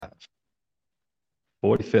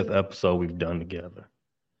45th episode we've done together.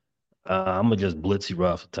 I'm gonna just blitz you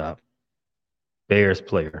right off the top. Bears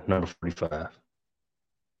player, number 45.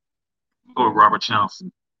 Go with Robert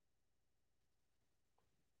Johnson.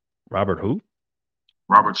 Robert who?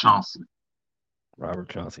 Robert Johnson. Robert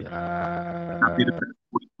Chauncey. Not be the best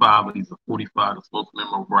 45, but he's a 45 that's supposed to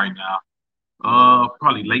remember right now.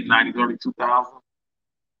 Probably late 90s, early 2000s.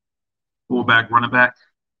 Fullback, running back.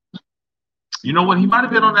 You know what? He might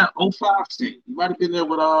have been on that '05 team. He might have been there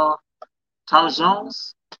with Thomas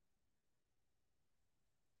Jones.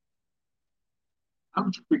 How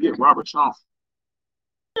would you forget Robert Johnson?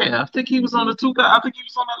 Yeah, I think he was on the two. I think he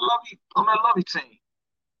was on that Lovey team.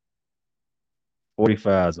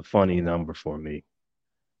 45 is a funny number for me.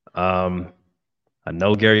 Um, I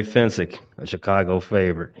know Gary Fensick, a Chicago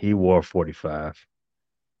favorite. He wore 45.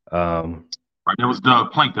 Um, Right, that was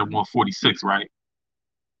Doug Plank that won 46, right?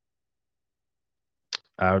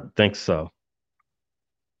 I think so.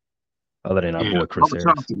 Other than our Yeah, boy Chris Robert Harris.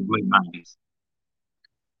 Johnson was late '90s.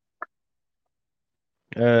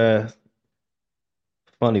 Uh,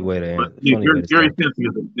 But yeah, funny way to Gary start.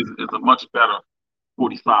 Fensick is a much better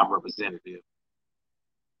 45 representative.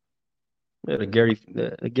 Yeah, the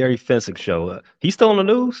Gary Fensick show. He's still on the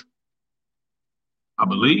news. I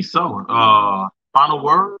believe so. Final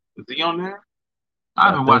word, is he on there? I I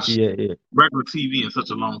haven't think watched he. regular TV in such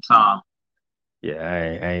a long time. Yeah,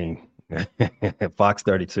 I ain't Fox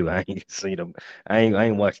 32. I ain't seen him. I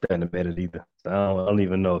ain't watched that in a minute either. So I don't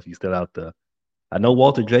even know if he's still out there. I know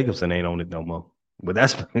Walter Jacobson ain't on it no more. But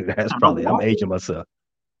that's that's I know probably I'm Walter. aging myself.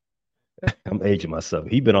 I'm aging myself.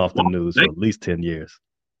 He's been off the Walter news for at Jacobs. least 10 years.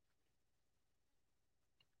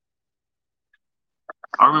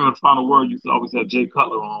 I remember the final word used to always have Jay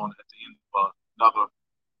Cutler on at the end of another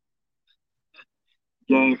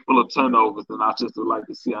game full of turnovers, and I just would like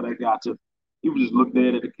to see how that guy just he would just look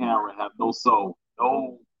dead at the camera and have no soul,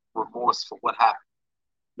 no remorse for what happened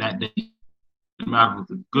that day. No matter if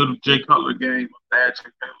it was a good Jay Cutler game, a bad Jay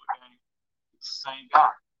Cutler game, it's the same guy.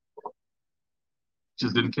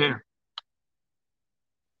 Just didn't care.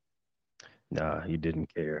 Nah, he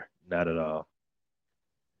didn't care. Not at all.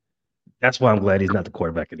 That's why I'm glad he's not the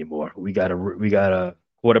quarterback anymore. We got a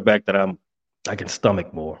quarterback that I can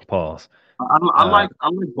stomach more. Pause. Uh I like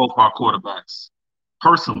both our quarterbacks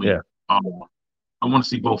personally. yeah. Um, I want to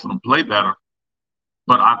see both of them play better,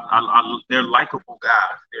 but they're likable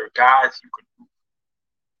guys. They're guys you can.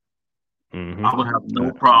 Mm-hmm. I would have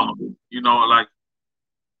no problem with. Like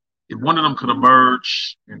if one of them could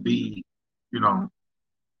emerge and be, you know,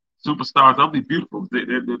 superstars, that'll be beautiful.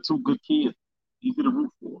 They're two good kids, easy to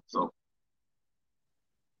root for. So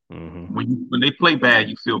Mm-hmm. when they play bad,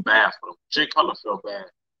 you feel bad for them. Jay Cutler felt bad.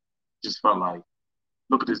 Just felt like,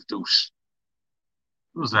 look at this douche.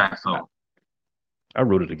 Who's that I, asshole? I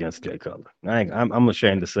rooted against Jay Cutler. I'm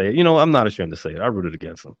ashamed to say it. I'm not ashamed to say it. I rooted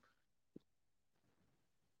against him.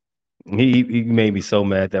 He made me so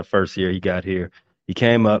mad that first year he got here. He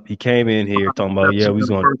came in here talking about, yeah, Interception we in was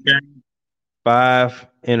the going first game. five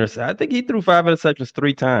interceptions. I think he threw five interceptions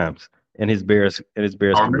three times in his Bears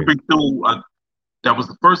I remember career he threw. That was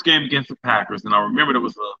the first game against the Packers, and I remember it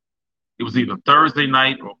was either Thursday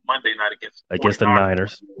night or Monday night against the against the 49ers.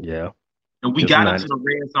 Niners. Yeah, And we against the got into Niners. the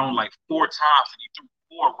red zone like four times, and he threw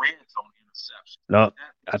four red zone interceptions. No,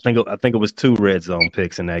 I think it was two red zone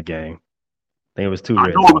picks in that game. I think it was two I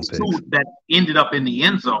red know it zone was picks. two that ended up in the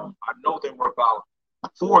end zone. I know there were about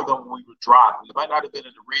four of them when we were driving. It might not have been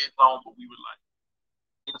in the red zone, but we were like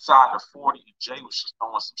inside the 40, and Jay was just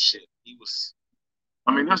throwing some shit. He was,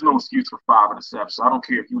 I mean, there's no excuse for five interceptions. I don't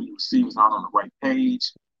care if you and your receivers aren't on the right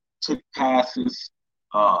page, took passes,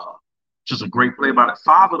 uh, just a great play by the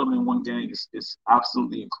five of them in one game is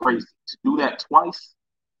absolutely crazy. To do that twice,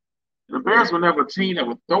 the Bears were never a team that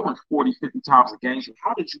was throwing 40, 50 times a game. So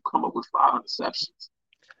how did you come up with five interceptions?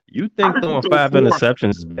 You How think did you throwing throw five four?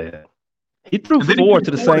 interceptions is bad? He threw And then he four threw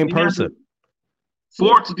to the four to same D'Angelo, person.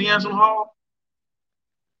 four to D'Angelo Hall.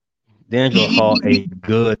 D'Angelo Hall He ate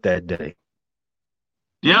good that day.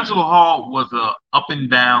 D'Angelo Hall was a up and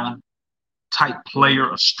down type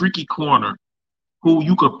player, a streaky corner who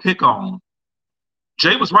you could pick on.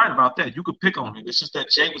 Jay was right about that. You could pick on him. It's just that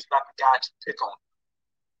Jay was not the guy to pick on.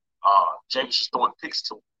 Jay was just throwing picks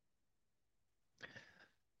to him.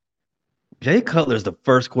 Jay Cutler is the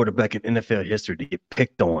first quarterback in NFL history to get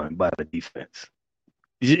picked on by the defense.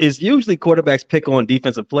 It's usually quarterbacks pick on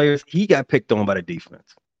defensive players. He got picked on by the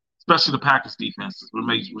defense. Especially the Packers defenses,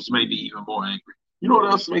 which made me even more angry. You know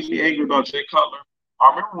what else makes me angry about Jay Cutler? I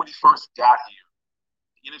remember when he first got here,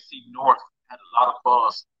 the NFC North had a lot of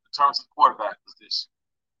buzz in terms of quarterback position.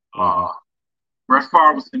 Mm-hmm. Uh, Brett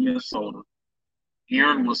Favre was in Minnesota.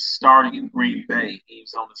 Aaron was starting in Green Bay. He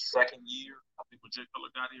was on his second year. I think when Jay Cutler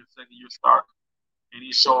got here, second year start, and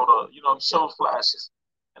he showed he showed flashes.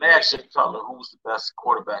 And they asked Jay Cutler who was the best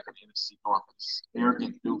quarterback in the NFC North. This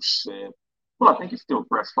arrogant douche said, "Well, I think he's still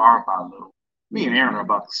Brett Favre by a little. Me and Aaron are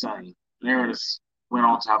about the same." And Aaron has went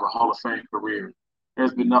on to have a Hall of Fame career.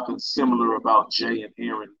 There's been nothing similar about Jay and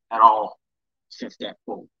Aaron at all since that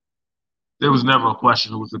quote. There was never a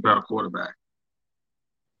question who was the better quarterback.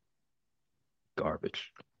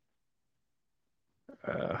 Garbage.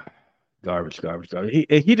 Uh, garbage. He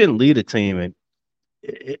didn't lead a team, and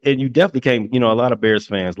you definitely can't. A lot of Bears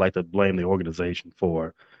fans like to blame the organization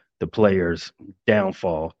for the players'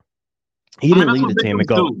 downfall. He didn't That's lead what the team and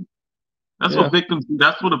victims go. do. That's Yeah, what victims do.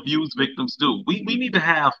 That's what abused victims do. We need to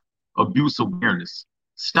have abuse awareness.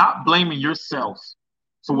 Stop blaming yourself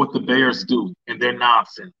for what the Bears do and their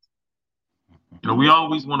nonsense. We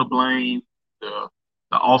always want to blame the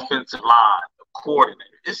offensive line, the coordinator.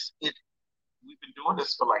 We've been doing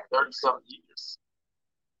this for like 30-something years.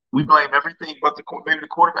 We blame everything but maybe the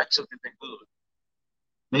quarterback should have been good.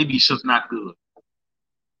 Maybe he's just not good.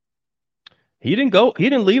 he didn't go. He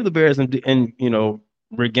didn't leave the Bears and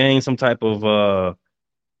regain some type of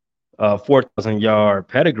 4,000-yard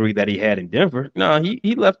pedigree that he had in Denver. No,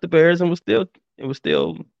 he left the Bears and was still He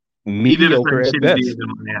did the mediocre same at shit he did best.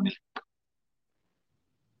 in Miami.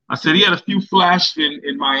 I said he had a few flashes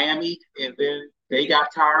in Miami, and then they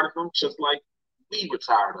got tired of him, just like we were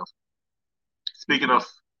tired of him. Speaking of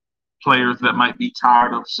players that might be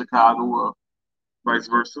tired of Chicago or vice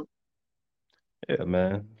versa. Yeah,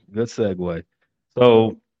 man. Good segue.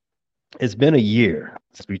 So it's been a year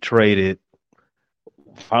since we traded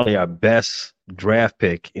probably our best draft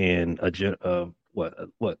pick in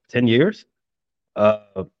what 10 years?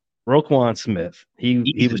 Roquan Smith. He was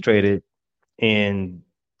Easy. traded in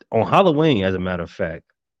on Halloween, as a matter of fact,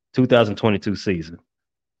 2022 season.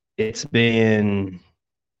 It's been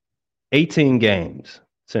 18 games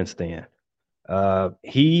since then.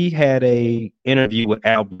 He had a interview with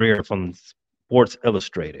Al Breer from Sports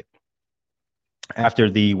Illustrated after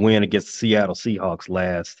the win against the Seattle Seahawks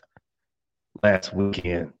last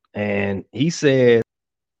weekend, and he says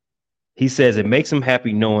it makes him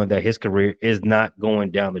happy knowing that his career is not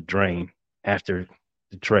going down the drain after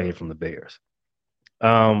the trade from the Bears.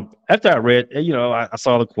 After I read, I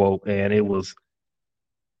saw the quote and it was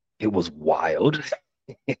wild,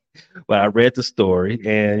 but I read the story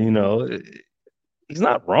and he's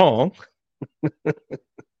not wrong.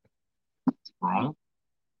 Wrong.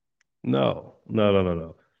 No.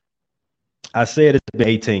 I said it's been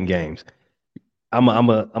 18 games. I'm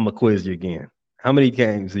a quiz you again. How many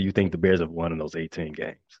games do you think the Bears have won in those 18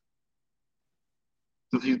 games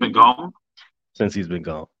Since he's been gone, since he's been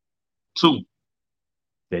gone? 2.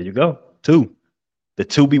 There you go. Two. The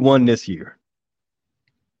two be won this year.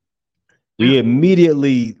 Yeah. We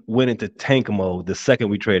immediately went into tank mode the second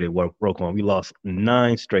we traded Roquan. We lost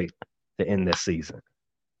 9 straight to end this season.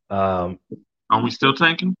 Are we still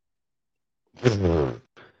tanking? we're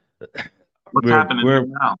What's happening we're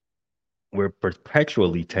now? we're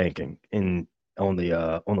perpetually tanking on the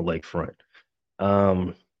lakefront.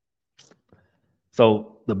 Um,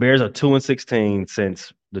 so the Bears are 2-16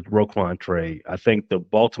 since the Roquan trade. I think the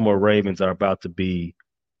Baltimore Ravens are about to be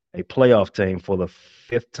a playoff team for the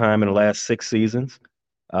 5th time in the last 6 seasons.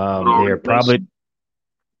 They're probably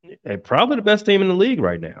the best team in the league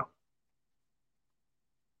right now.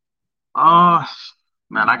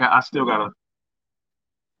 Man, I still gotta.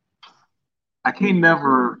 I can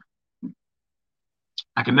never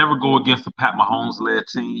go against the Pat Mahomes led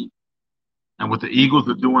team, and what the Eagles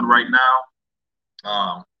are doing right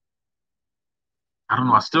now. I don't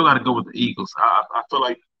know. I still got to go with the Eagles. I feel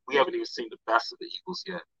like we haven't even seen the best of the Eagles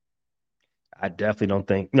yet. I definitely don't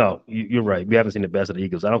think. No, you're right. We haven't seen the best of the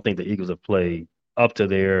Eagles. I don't think the Eagles have played up to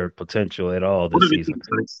their potential at all What this are they? season.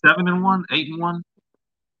 Are they 7-1, 8-1?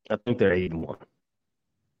 I think they're 8-1.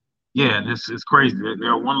 Yeah, and it's crazy.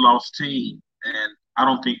 They're a one-loss team, and I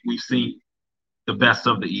don't think we've seen the best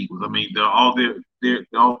of the Eagles. I mean, with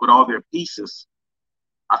all their pieces.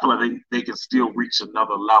 I feel like they can still reach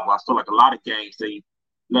another level. I feel like a lot of games they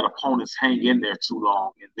let opponents hang in there too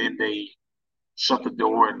long, and then they shut the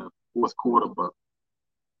door in the fourth quarter. But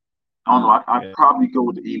I don't know. I'd probably go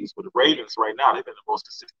with the Eagles. But the Ravens right now, they've been the most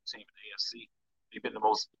consistent team in the AFC. They've been the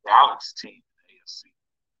most balanced team in the AFC.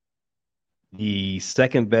 The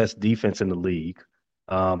second best defense in the league.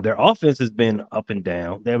 Their offense has been up and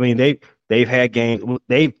down. I mean, they've had games.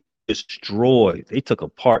 They've destroyed. They took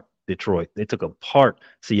apart Detroit. They took apart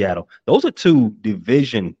Seattle. Those are 2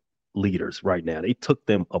 division leaders right now. They took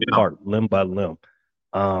them apart limb by limb.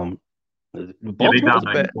 They Baltimore's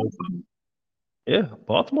dominated bad. both of them. Yeah,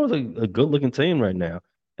 Baltimore's a good looking team right now.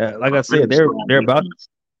 Like A I very said, strong they're about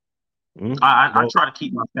defense. I well try to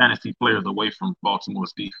keep my fantasy players away from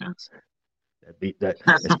Baltimore's defense. that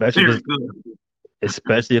That's especially very good.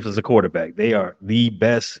 if it's a quarterback. They are the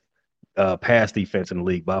best pass defense in the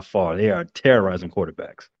league by far. They are terrorizing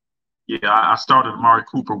quarterbacks. Yeah, I started Amari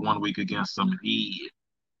Cooper one week against him, and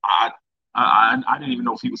I, I didn't even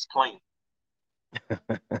know if he was playing.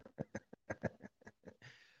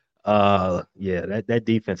 Yeah, that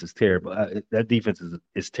defense is terrible. That defense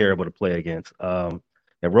is terrible to play against.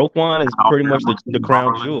 And Roquan is pretty much Alabama, the Ben crown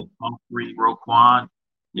Garland, jewel. Humphrey, Roquan.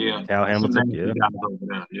 Yeah, Cal some Hamilton, nasty yeah, guys over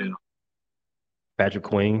there. Yeah, Patrick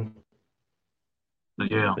Queen.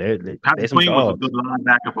 but yeah. They Patrick some Queen was a dogs. good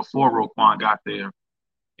linebacker before Roquan got there,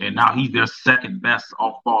 and now he's their second best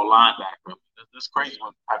off-ball linebacker. That's crazy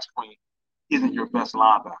when Patrick Queen isn't your best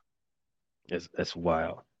linebacker. That's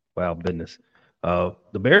wild, wild business.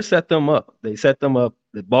 The Bears set them up. They set them up.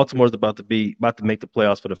 Baltimore's about to make the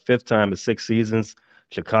playoffs for the fifth time in 6 seasons.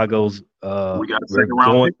 Chicago's We got a we're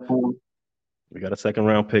second-round going. pick for him. We got a second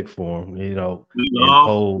round pick for him. We And love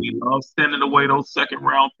oh, we love sending away those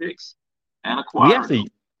second-round picks and we acquiring them. actually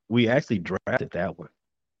we actually drafted that one.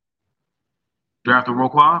 Drafted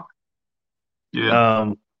Roquan. Yeah,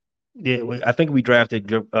 Um, yeah, I think we drafted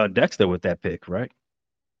Dexter with that pick, right?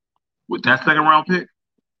 with that second-round pick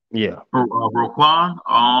Yeah, for Roquan.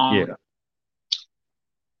 yeah.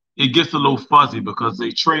 It gets a little fuzzy because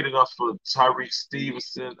they traded us for Tyreek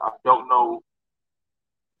Stevenson. I don't know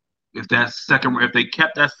if they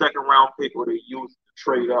kept that second round pick or they used to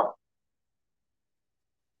trade up.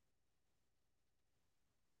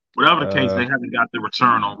 Whatever the case, Uh, they haven't got the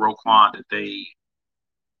return on Roquan that they.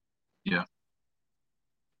 Yeah,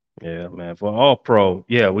 yeah, man. For all pro,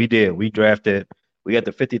 yeah, we did. We drafted. We got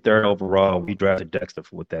the 53rd overall. We drafted Dexter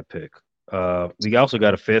with that pick. We also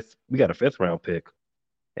got a fifth. We got a fifth round pick,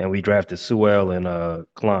 and we drafted Sewell and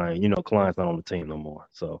Klein. Klein's not on the team no more.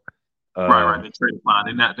 So, right. um, They traded fine.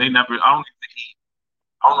 They never. I don't even think he.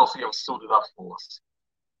 I don't know if he ever suited up for us.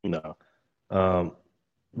 no. Um,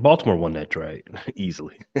 Baltimore won that trade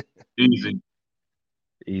easily, Easy.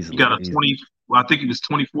 He got a easily. 20. Well, I think he was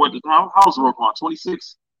 24 at the time. How's Roquan?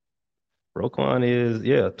 26. Roquan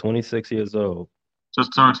is 26 years old.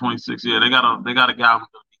 Just turned 26. Yeah, they got a guy who's going to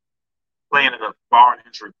be playing at a bar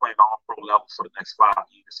injury, playing on pro level for the next 5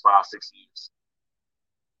 years, 5 6 years.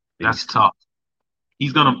 That's Beast. tough.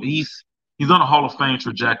 He's on a Hall of Fame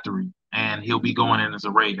trajectory, and he'll be going in as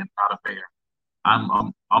a Raven, not a Bear. I'm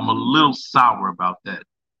a little sour about that.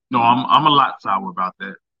 No, I'm a lot sour about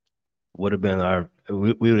that. Would have been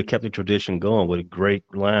we would have kept the tradition going with a great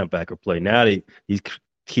linebacker play. Now he's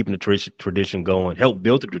keeping the tradition going. Helped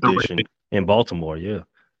build the The tradition Raven, in Baltimore. Yeah.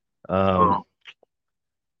 Um. uh,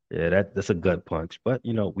 Yeah. That's a gut punch. But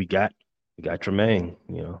we got Tremaine.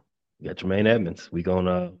 We got Tremaine Edmonds. We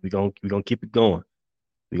gonna keep it going.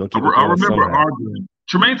 We gonna keep it I going remember somehow. arguing.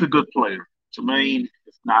 Tremaine's a good player. Tremaine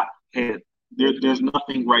is not head. There's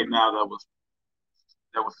nothing right now that would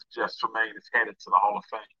suggest Tremaine is headed to the Hall of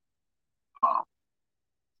Fame. Um,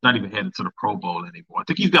 not even headed to the Pro Bowl anymore. I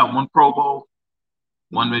think he's got one Pro Bowl,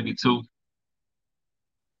 one maybe two.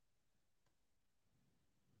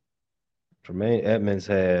 Tremaine Edmonds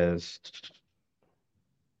has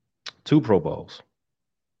two Pro Bowls.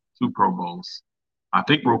 Two Pro Bowls. I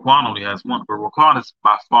think Roquan only has one, but Roquan is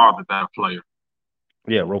by far the better player.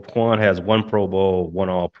 Yeah. Roquan has one Pro Bowl, one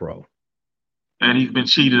All Pro. And he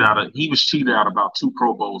was cheated out about two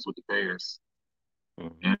Pro Bowls with the Bears.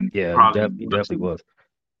 Mhm. And Yeah. probably He one or definitely two. was.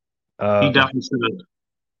 He Uh. definitely should have.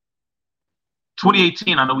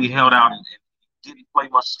 2018, I know he held out and didn't play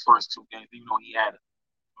much the first two games, even though he had a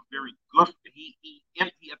very good.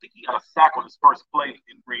 I think he got a sack on his first play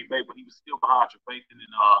in Green Bay, but he was still behind Trevathan and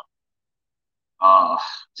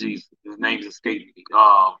geez, his name's escaping me.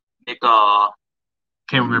 Nick,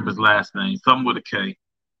 can't remember his last name. Something with a K.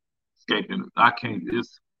 Escaping. I can't.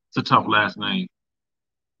 It's a tough last name.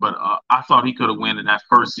 But I thought he could have won in that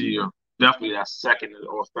first year, definitely that second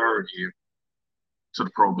or third year to the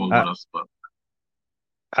Pro Bowl I with us. But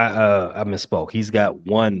I misspoke. He's got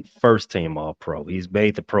one first team All Pro. He's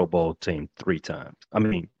made the Pro Bowl team 3 times. I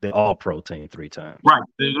mean, the All Pro team 3 times. right,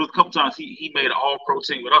 there was a couple times he made an All Pro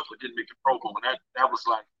team with us, but didn't make the Pro Bowl. And that was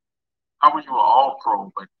like, how were you an All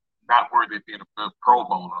Pro but not worthy of being a Pro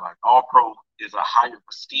Bowler? Like All Pro is a higher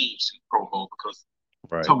prestige than Pro Bowl because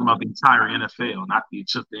Right. talking about the entire NFL, not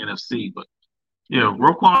just the NFC. But yeah,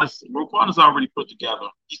 Roquan is already put together.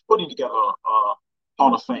 He's putting together a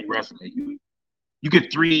Hall of Fame resume. You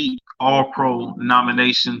get three All Pro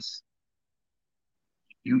nominations.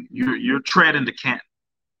 You're treading the Canton.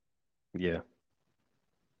 Yeah.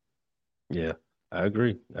 Yeah. I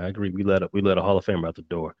agree. I agree. We let a Hall of Famer out the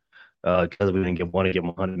door because we didn't want to give him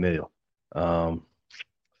 100 mil. Um,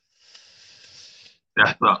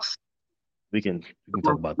 That sucks. we can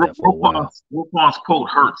talk about that for a while. Roquan's quote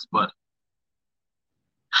hurts, but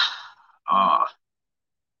uh,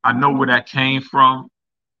 I know where that came from.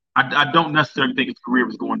 I don't necessarily think his career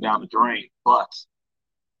was going down the drain, but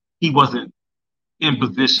he wasn't in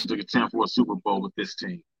position to contend for a Super Bowl with this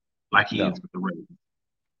team like he is No, with the Ravens.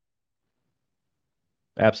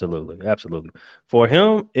 absolutely, absolutely. For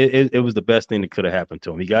him, it was the best thing that could have happened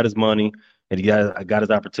to him. He got his money and he got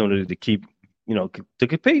his opportunity to keep, to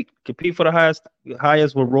compete for the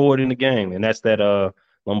highest reward in the game, and that's that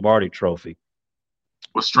Lombardi Trophy.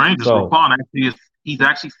 What's strange is So Roquan actually he's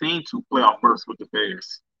actually seen two playoff berths with the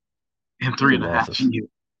Bears in three two and a half losses. years.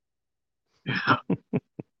 Yeah.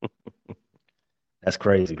 That's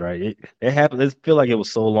crazy, right? It happened. It feel like it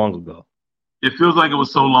was so long ago. It feels like it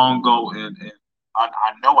was so long ago, and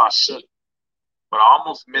I know I should, but I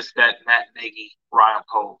almost missed that Matt Nagy, Ryan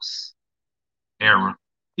Poles era.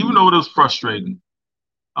 Even though it was frustrating,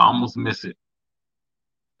 I almost miss it.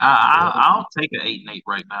 Yeah, I'll take an 8-8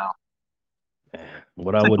 right now. man.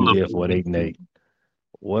 What I Take a wouldn't little give for an 8-8 eight and eight. season.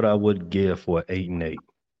 What I would give for 8-8.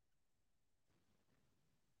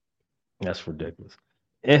 That's ridiculous.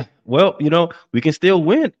 Well, we can still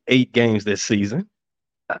win 8 games this season,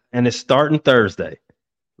 and it's starting Thursday.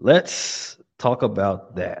 Let's talk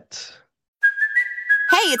about that.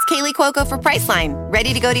 Hey, it's Kaylee Cuoco for Priceline.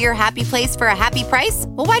 Ready to go to your happy place for a happy price?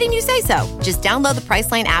 Well, why didn't you say so? Just download the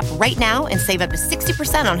Priceline app right now and save up to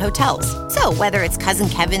 60% on hotels. So whether it's Cousin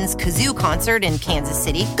Kevin's Kazoo concert in Kansas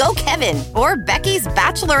City, go Kevin, or Becky's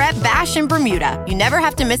Bachelorette Bash in Bermuda, you never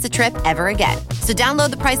have to miss a trip ever again. So download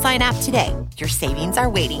the Priceline app today. Your savings are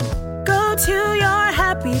waiting. Go to your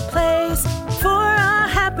happy place for a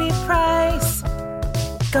happy price.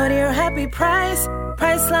 Go to your happy price,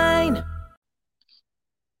 Priceline.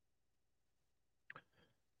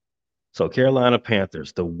 So Carolina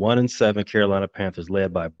Panthers, the 1-7 Carolina Panthers,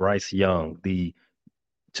 led by Bryce Young, the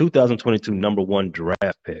 2022 number one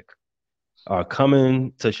draft pick, are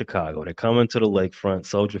coming to Chicago. They're coming to the lakefront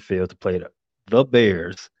Soldier Field to play the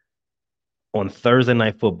Bears on Thursday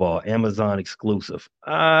Night Football, Amazon exclusive.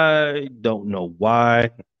 I don't know why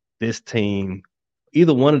this team,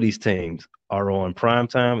 either one of these teams, are on prime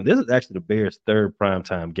time. This is actually the Bears' third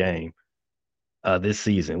primetime game this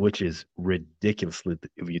season, which is ridiculously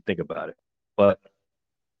if you think about it. But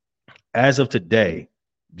as of today,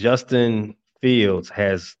 Justin Fields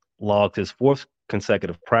has logged his fourth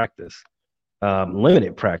consecutive practice,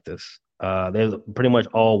 limited practice. There's pretty much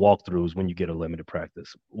all walkthroughs when you get a limited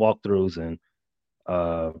practice, walkthroughs and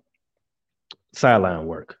uh, sideline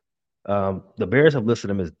work. The Bears have listed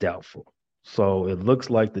him as doubtful. So it looks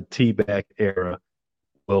like the T-back era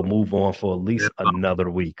will move on for at least another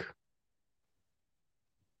week.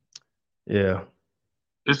 Yeah.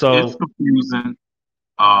 It's So confusing.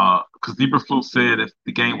 Because Eberflus said if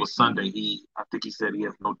the game was Sunday, I think he said he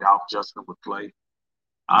has no doubt Justin would play.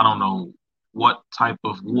 I don't know what type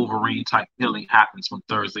of Wolverine type healing happens from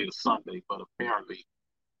Thursday to Sunday, but apparently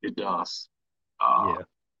it does. Uh, yeah.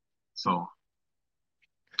 so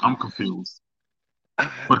I'm confused.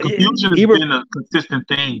 But confusion has Eber, been a consistent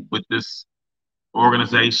thing with this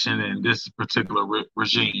organization and this particular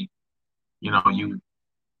regime. You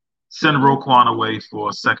send Roquan away for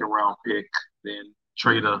a second round pick, then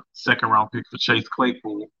trade a second round pick for Chase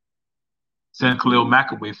Claypool, send Khalil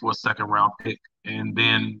Mack away for a second round pick, and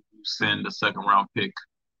then you send a second round pick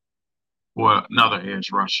for another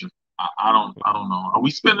edge rusher. I don't know. Are we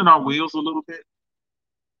spinning our wheels a little bit?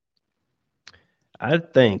 I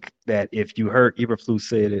think that if you heard Eberflus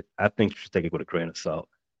said it, I think you should take it with a grain of salt.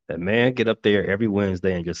 That man get up there every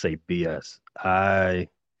Wednesday and just say BS.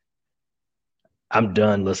 I'm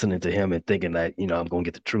done listening to him and thinking that I'm gonna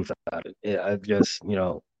get the truth out of it. I just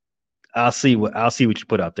I'll see what you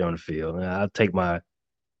put out there on the field, and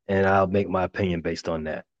I'll make my opinion based on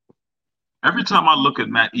that. Every time I look at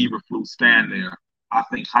Matt Eberflus stand there, I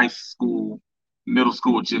think high school, middle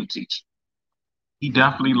school gym teacher. He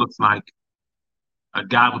definitely looks like a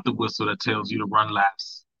guy with the whistle that tells you to run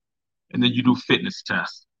laps, and then you do fitness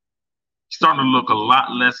tests. He's starting to look a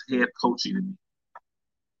lot less head coachy to me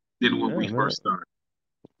than when Yeah, we man. first started.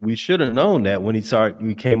 We should have known that when he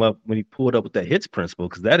pulled up with that hits principle,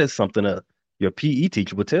 because that is something that your PE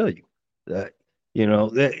teacher would tell you. That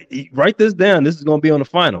write this down. This is going to be on the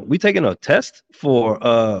final. We taking a test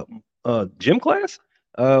for gym class.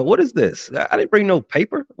 What is this? I didn't bring no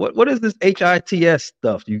paper. What is this HITS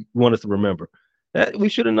stuff you want us to remember? That we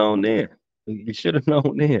should have known then. You should have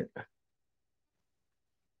known then.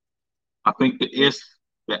 I think the S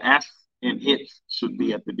and hits should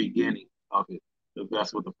be at the beginning of it, because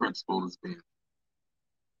that's what the principle has been.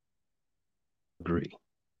 Agree.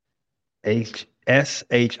 SHIT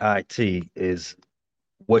is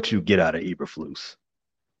what you get out of Eberflus.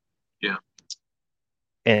 Yeah.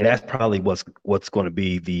 And that's probably what's going to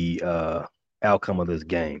be the outcome of this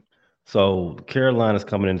game. So Carolina's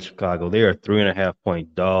coming into Chicago. They're a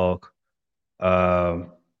 3.5-point dog.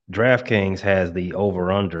 DraftKings has the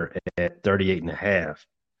over/under at 38.5.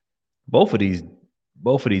 Both of these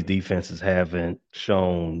defenses haven't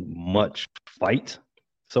shown much fight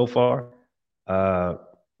so far.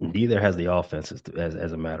 Neither has the offenses,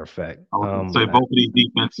 as a matter of fact. I would say both of these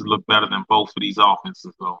defenses look better than both of these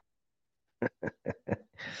offenses, though.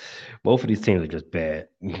 Both of these teams are just bad.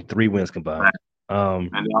 3 wins combined. And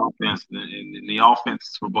the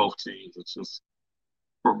offense for both teams, it's just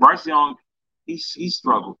for Bryce Young, he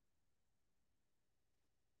struggled.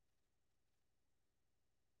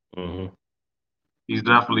 Mm-hmm. He's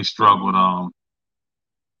definitely struggled.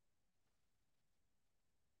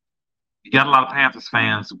 You got a lot of Panthers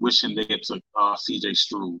fans wishing they had took C.J.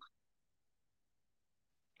 Stroud.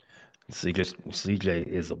 CJ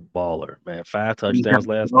is a baller, man. 5 touchdowns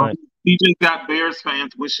last night. CJ got Bears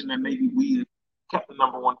fans wishing that maybe we kept the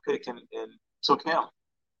number 1 pick and took him.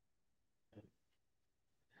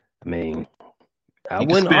 I mean, I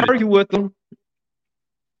wouldn't argue with them.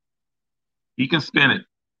 He can spin it.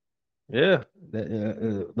 Yeah,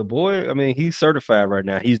 the boy. I mean, he's certified right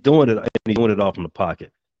now. He's doing it. He's doing it off in the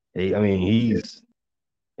pocket. He's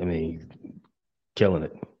killing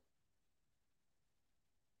it.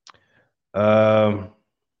 So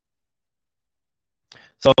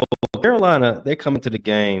Carolina, they come into the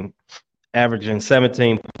game averaging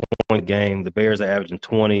 17-point game. The Bears are averaging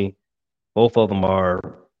 20. Both of them are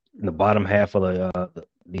in the bottom half of the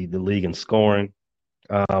league in scoring.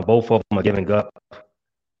 Both of them are giving up.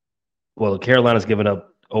 Well, Carolina's giving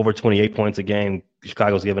up over 28 points a game.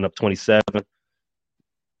 Chicago's giving up 27.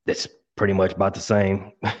 That's pretty much about the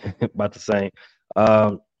same.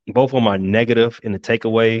 Both of them are negative in the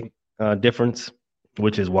takeaway difference,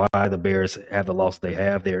 which is why the Bears have the loss they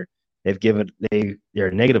have. They're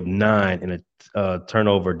 -9 in a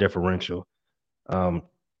turnover differential.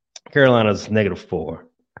 Carolina's -4.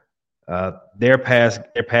 Their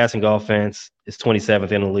passing offense is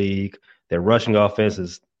 27th in the league. Their rushing offense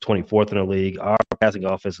is 24th in the league. Our passing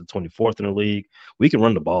offense is 24th in the league. We can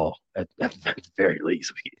run the ball at the very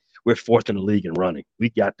least. We're 4th in the league in running. We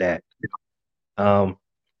got that.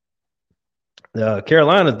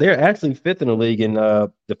 Carolina, they're actually 5th in the league in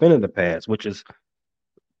defending the pass, which is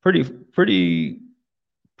pretty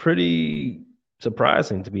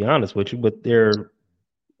surprising, to be honest with you. But they're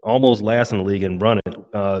almost last in the league in running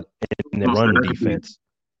in their running defense.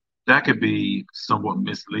 That could be somewhat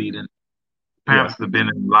misleading. Panthers have been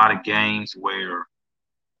in a lot of games where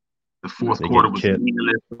the fourth quarter was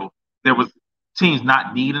meaningless. So there was teams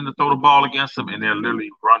not needing to throw the ball against them, and they're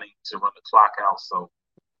literally running to run the clock out. So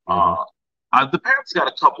the Panthers got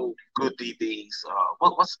a couple good DBs.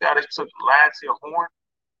 What's the guy that took last year, Horn?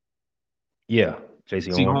 Yeah,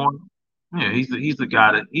 J.C. Horn. Yeah, he's the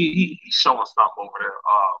guy that he's showing stuff over there.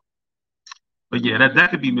 But yeah,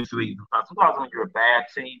 that could be misleading. Sometimes when you're a bad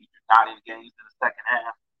team, you're not in games in the second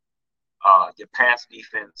half. Your pass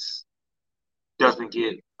defense doesn't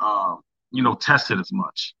get tested as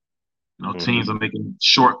much. Teams are making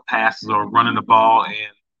short passes or running the ball,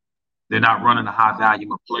 and they're not running a high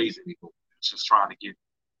volume of plays anymore. It's just trying to get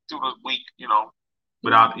through the week,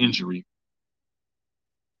 without injury.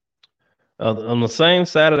 On the same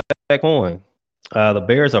side of that coin, the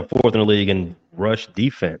Bears are 4th in the league in rush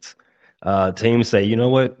defense. Teams say, you know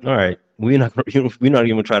what? All right, we're not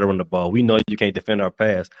even try to run the ball. We know you can't defend our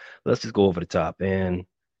pass. Let's just go over the top. And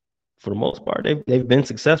for the most part, they've been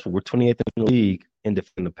successful. We're 28th in the league in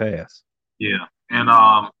defending the pass. Yeah, and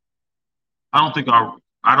I don't think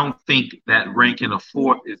that ranking of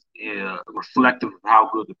 4th is reflective of how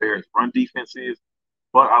good the Bears' run defense is.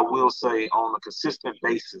 But I will say, on a consistent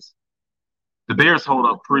basis, the Bears hold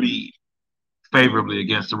up pretty favorably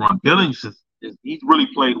against the run. Billings he's really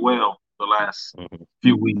played well the last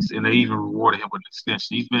few weeks, and they even rewarded him with an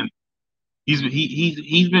extension.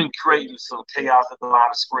 He's been creating some chaos at the line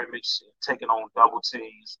of scrimmage, taking on double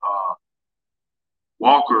teams.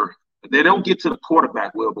 Walker, they don't get to the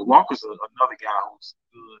quarterback well, but Walker's another guy who's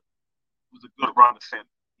a good run defender.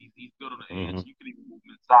 He's good on the edge. You can even move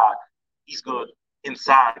him inside. He's good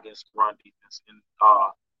inside against run defense. And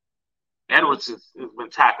Edwards has been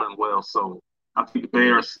tackling well, so I think the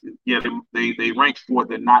Bears, they ranked 4th.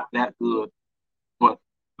 They're not that good. But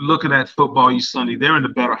looking at Football Sunday, they're in the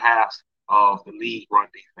better half of the league run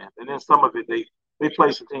defense. And then some of it, they they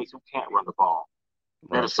play some teams who can't run the ball.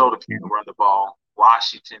 Right. Minnesota can't run the ball.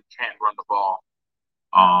 Washington can't run the ball.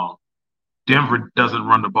 Denver doesn't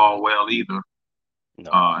run the ball well either.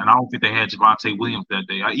 No. And I don't think they had Javonte Williams that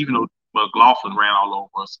day, even though McLaughlin ran all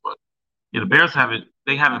over us. But the Bears haven't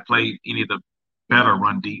played any of the better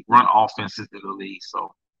run offenses in the league.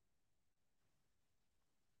 So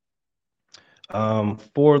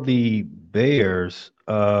for the Bears,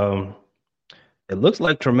 it looks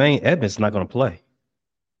like Tremaine Edmonds is not going to play.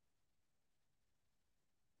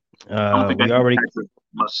 I don't think we already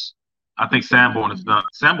much. I think Sanborn is done.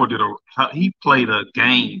 Sanborn he played a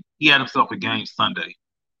game. He had himself a game Sunday.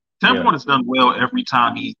 Sanborn has done well every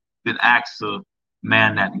time he's been asked to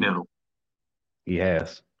man that middle. He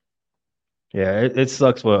has. Yeah, it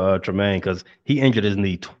sucks for Tremaine because he injured his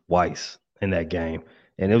knee twice in that game,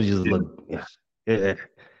 and it was just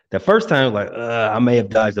the first time like I may have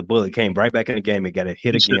dodged a bullet. Came right back in the game and got it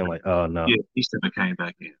hit again. Like, oh no. Yeah, he should have came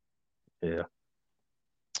back in. Yeah.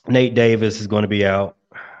 Nate Davis is going to be out.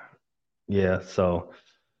 Yeah, so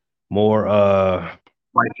more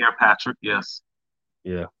right here, Patrick. Yes.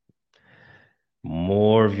 Yeah.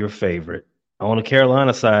 More of your favorite. On the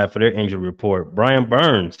Carolina side for their injury report, Brian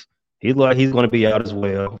Burns, he's going to be out as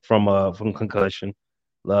well from concussion.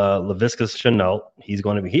 Laviska Shenault, he's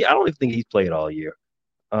going to be. I don't even think he's played all year.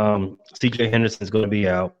 C.J. Henderson is going to be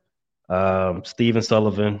out. Steven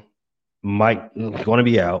Sullivan going to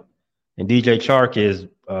be out, and DJ Chark is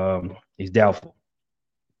he's doubtful.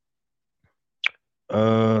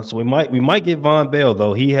 So we might get Von Bell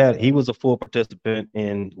though. He was a full participant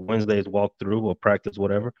in Wednesday's walkthrough or practice,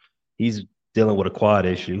 whatever. He's dealing with a quad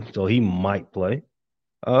issue, so he might play.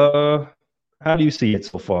 How do you see it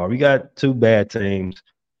so far? We got two bad teams,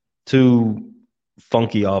 two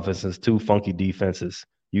funky offenses, two funky defenses.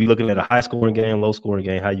 You looking at a high scoring game, low scoring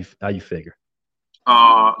game? How you figure?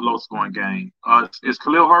 Low scoring game. Is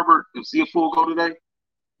Khalil Herbert? Is he a full go today?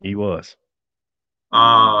 He was.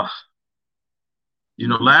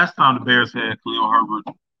 Last time the Bears had Khalil Herbert,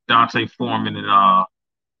 Dante Foreman, and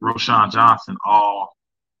Roshan Johnson all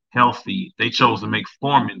healthy, they chose to make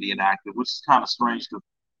Foreman the inactive, which is kind of strange because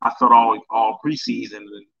I thought all preseason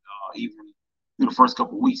and even through the first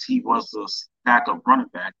couple of weeks he was a backup running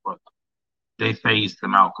back, but they phased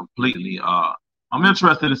him out completely. I'm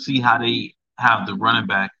interested to see how they have the running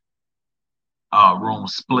back room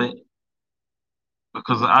split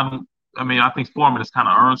because I think Foreman has kind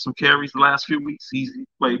of earned some carries the last few weeks. He's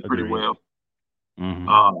played pretty well. Mm-hmm.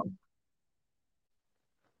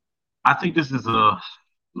 I think this is a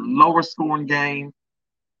lower scoring game,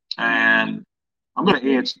 and I'm gonna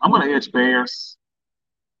edge Bears.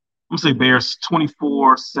 I'm gonna say Bears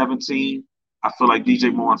 24-17. I feel like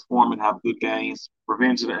DJ Moore and Foreman have good games.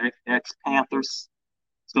 Revenge of the ex-Panthers.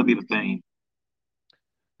 It's gonna be the thing.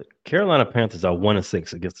 The Carolina Panthers are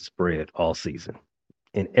 1-6 against the spread all season,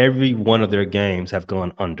 and every one of their games have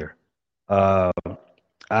gone under.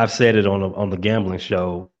 I've said it on the gambling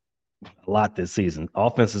show a lot this season.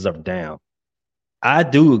 Offenses are down. I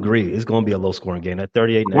do agree. It's going to be a low-scoring game. That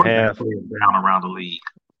 38.5 down around the league.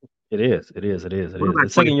 It is. The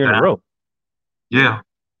second year in a row. Yeah.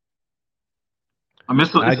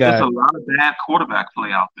 It's a lot of bad quarterback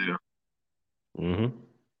play out there. Mm-hmm.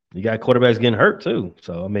 You got quarterbacks getting hurt too.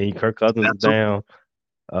 So Kirk Cousins is down.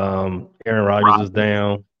 Aaron Rodgers is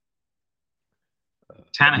down.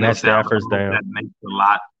 Matt Stafford's down. That makes a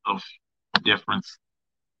lot of difference.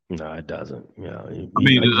 No, it doesn't. Yeah, the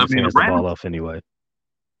Rams, ball off anyway.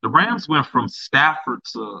 The Rams went from Stafford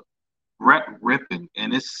to Brett Rippon,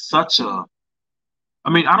 and it's such a.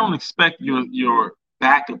 I don't expect your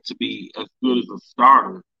backup to be as good as a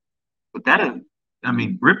starter, but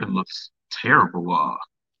Rippon looks terrible.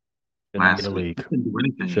 Last week, couldn't do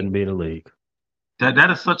anything. Shouldn't be in the league.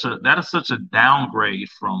 That is such a downgrade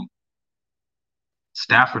from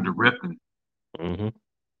Stafford to Rippon. Mm-hmm.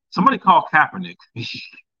 Somebody call Kaepernick. He's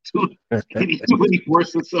doing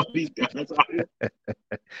worse than some of these guys out here.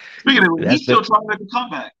 Speaking of, he's still trying to make a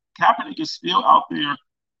comeback. Kaepernick is still out there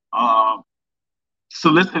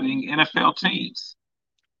soliciting NFL teams.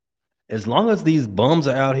 As long as these bums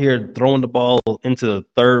are out here throwing the ball into the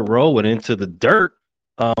third row and into the dirt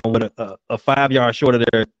with a 5 yard short of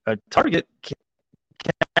their target,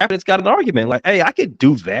 Kaepernick's got an argument. Like, hey, I could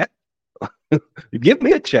do that. Give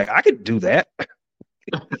me a check. I could do that.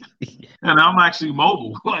 And I'm actually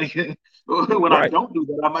mobile. Like when I don't do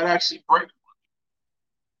that, I might actually break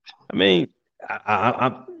one.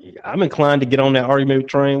 I'm inclined to get on that argument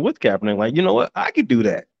train with Kaepernick. Like, you know what? I could do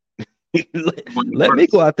that. Let me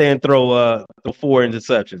go out there and throw 4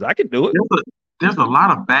 interceptions. I could do it. There's a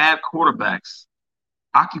lot of bad quarterbacks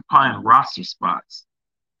occupying roster spots.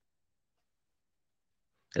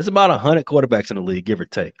 It's about 100 quarterbacks in the league, give or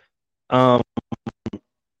take. Um,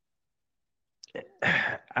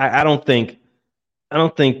 I don't think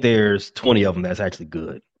there's 20 of them that's actually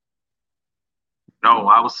good. No,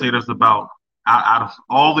 I would say there's about out of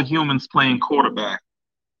all the humans playing quarterback,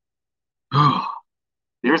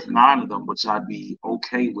 there's 9 of them which I'd be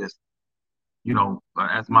okay with,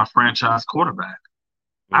 as my franchise quarterback.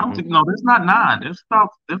 I don't think there's not 9. There's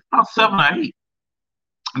about 7 or 8.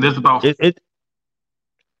 And there's about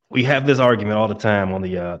we have this argument all the time on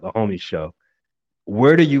the Homies show.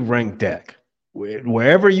 Where do you rank Dak?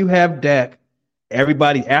 Wherever you have Dak,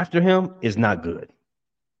 everybody after him is not good.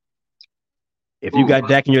 If you got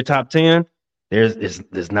Dak in your top 10, there's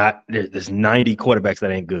 90 quarterbacks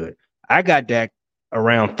that ain't good. I got Dak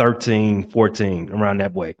around 13, 14, around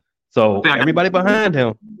that way. So everybody behind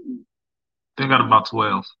him. They got about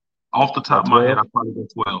 12. Off the top of my head, I probably got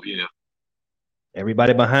 12, yeah.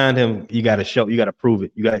 Everybody behind him, you got to prove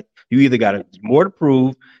it. You either got more to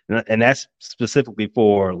prove, and that's specifically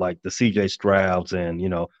for like the CJ Strouds and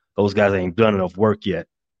those guys ain't done enough work yet.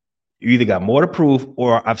 You either got more to prove,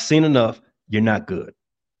 or I've seen enough. You're not good.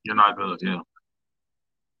 You're not good, yeah.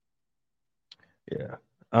 Yeah.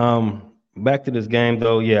 Back to this game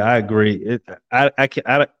though. Yeah, I agree.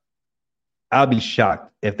 I'll be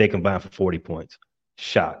shocked if they combine for 40 points.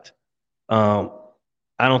 Shocked.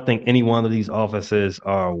 I don't think any one of these offenses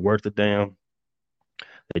are worth a damn.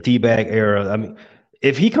 The teabag era. I mean,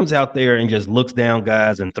 if he comes out there and just looks down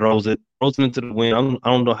guys and throws it into the wind,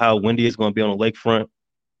 I don't know how windy it's going to be on the lakefront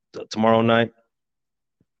tomorrow night.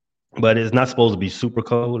 But it's not supposed to be super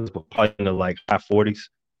cold. It's probably in the like high 40s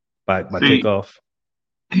by kickoff.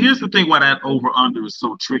 Here's the thing why that over-under is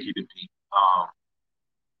so tricky to me.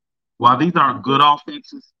 While these aren't good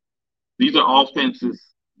offenses, these are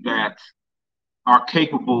offenses that are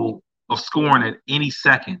capable of scoring at any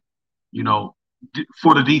second,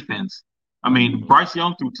 for the defense. I mean, Bryce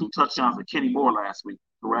Young threw 2 touchdowns at Kenny Moore last week,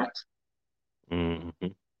 correct? Mm-hmm.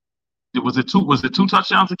 Was it 2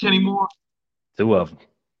 touchdowns at Kenny Moore? 2 of them.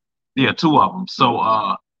 Yeah, 2 of them.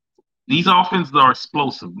 So these offenses are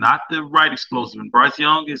explosive, not the right explosive. And Bryce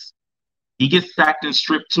Young he gets sacked and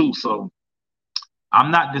stripped too. So I'm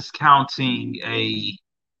not discounting a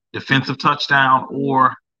defensive touchdown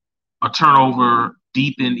or a turnover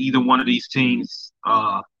deep in either one of these teams'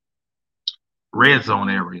 red zone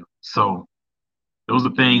area. So those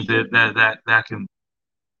are things that can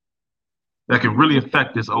really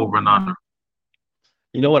affect this over and under.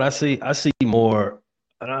 You know what I see? I see more.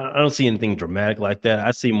 I don't see anything dramatic like that.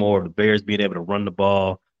 I see more of the Bears being able to run the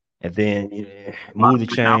ball and then move the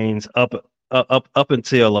chains up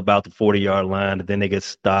until about the 40-yard line, and then they get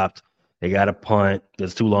stopped. They got to punt.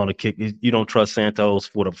 It's too long to kick. You don't trust Santos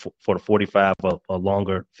for the 45 a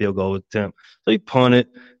longer field goal attempt. So you punt it,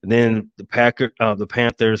 and then the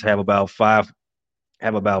Panthers have about 5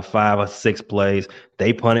 or 6 plays.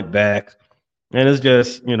 They punt it back, and it's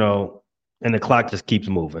just and the clock just keeps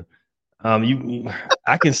moving. I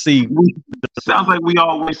can see. Sounds like we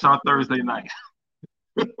all waste our Thursday night.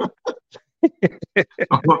 This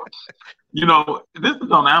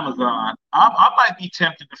is on Amazon. I might be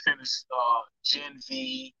tempted to finish Gen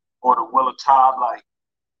V or the Will of Time. Like,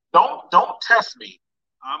 don't test me.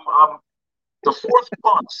 I'm the 4th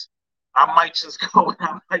punch. I might just go and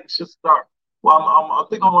I might just start. Well, I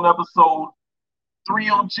think I'm on episode 3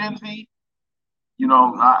 on Gen V.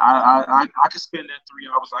 I could spend that 3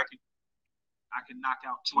 hours. I can knock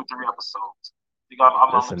out 2 or 3 episodes. I think I'm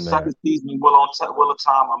on the 2nd season Will of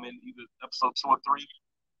Time. I'm in either episode 2 or 3.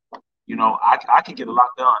 I can get a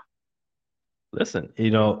lot done. Listen,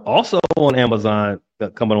 also on Amazon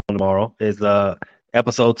coming on tomorrow is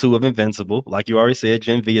episode 2 of Invincible. Like you already said,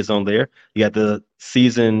 Gen V is on there. You got the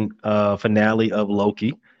season finale of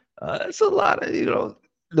Loki. It's a lot of the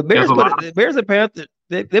Bears and Panthers.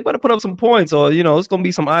 They better put up some points, or it's gonna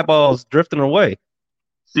be some eyeballs drifting away.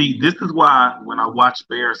 See, this is why when I watch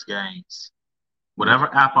Bears games,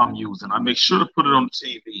 whatever app I'm using, I make sure to put it on the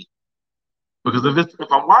TV. Because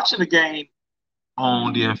if I'm watching the game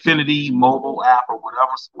on the Infinity mobile app or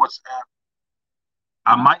whatever sports app,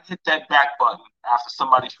 I might hit that back button after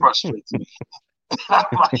somebody frustrates me.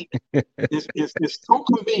 It's too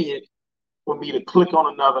convenient for me to click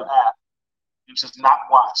on another app and just not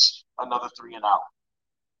watch another 3 and out.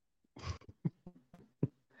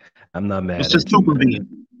 I'm not mad. It's just too convenient.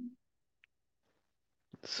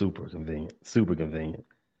 Super convenient. Super convenient.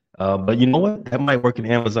 But you know what? That might work in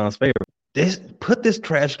Amazon's favor. Put this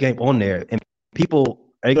trash game on there, and people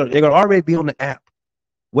they're gonna already be on the app.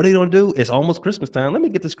 What are they gonna do? It's almost Christmas time. Let me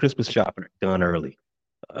get this Christmas shopping done early.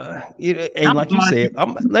 And like you said,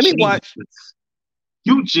 let me watch.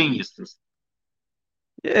 You geniuses.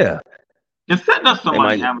 Yeah. And send us some They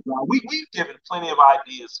money, might. Amazon. We've given plenty of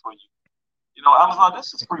ideas for you. You know, Amazon,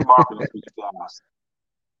 this is free marketing for you guys.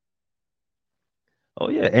 Oh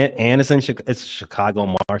yeah, and it's a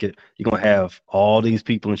Chicago market. You're gonna have all these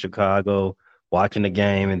people in Chicago watching the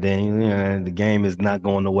game, and then the game is not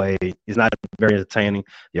going the way. It's not very entertaining.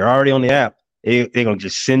 You're already on the app. They're gonna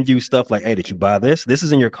just send you stuff like, "Hey, did you buy this? This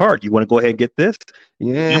is in your cart. You want to go ahead and get this?"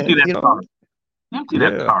 Yeah, Empty that cart. Empty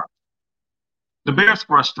that yeah, cart. The Bears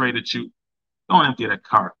frustrated you. Don't empty that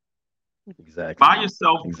cart. exactly, Buy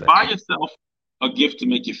yourself a gift to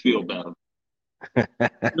make you feel better. You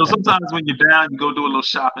know, sometimes when you're down, you go do a little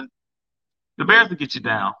shopping. The Bears will get you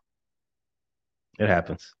down. It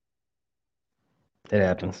happens. It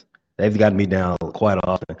happens. They've gotten me down quite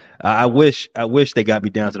often. I wish they got me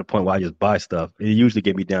down to the point where I just buy stuff. It usually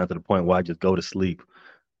get me down to the point where I just go to sleep,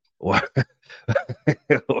 or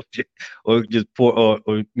or just or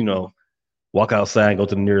walk outside and go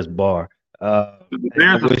to the nearest bar. The I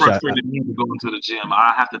Bears have wish I frustrated me into going to the gym.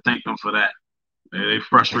 I have to thank them for that. They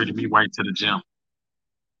frustrated me right to the gym.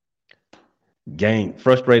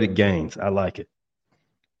 frustrated gains. I like it.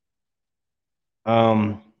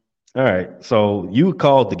 Um, all right. So you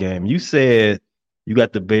called the game. You said you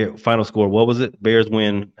got the final score. What was it? Bears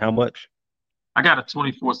win how much? I got a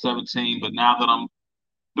 24-17, but now that I'm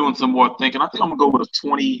doing some more thinking, I think I'm gonna go with a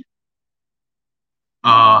 20.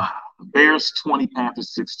 Uh, Bears 20,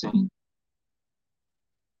 Panthers 16.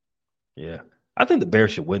 Yeah. I think the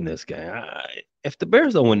Bears should win this game. If the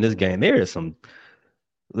Bears don't win this game, there is some.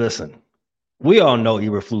 Listen, we all know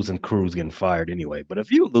Eberflus and Cruz getting fired anyway. But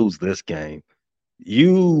if you lose this game,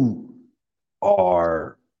 you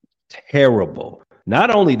are terrible. Not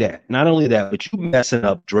only that, but you messing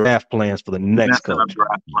up draft plans for the next Messing up coach.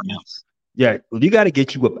 draft plans. Yeah, you got to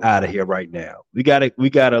get you up out of here right now. We gotta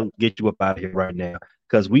get you up out of here right now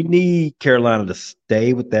because we need Carolina to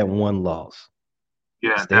stay with that one loss.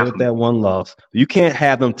 Yeah, Stay with definitely. that one loss. You can't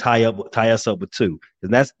have them tie us up with two.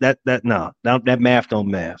 And that math don't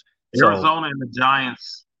math. So Arizona and the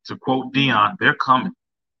Giants, to quote Dion, they're coming.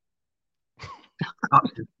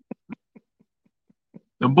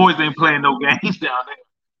 The boys ain't playing no games down there.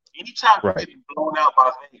 Anytime you're right, getting blown out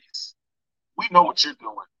by Vegas, we know what you're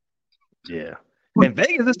doing. yeah. And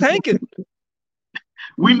Vegas is tanking.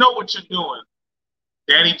 We know what you're doing.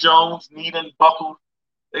 Danny Jones, Needham, Buckle,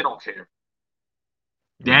 they don't care.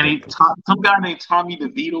 Some guy named Tommy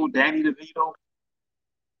DeVito, Danny DeVito.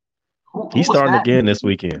 Who He's was starting that? again this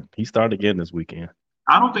weekend.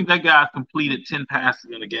 I don't think that guy completed 10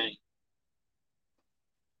 passes in a game.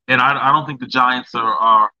 And I don't think the Giants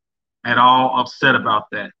are at all upset about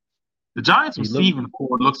that. The Giants receiving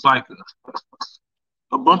core looks like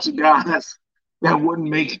a bunch of guys that wouldn't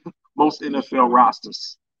make most NFL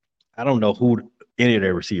rosters. I don't know who any of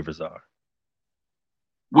their receivers are.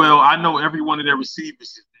 Well, I know every one of their receivers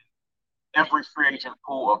is in every free agent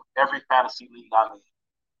pool of every fantasy league I'm in.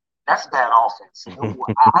 That's bad offense.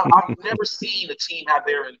 I've never seen a team have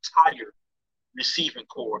their entire receiving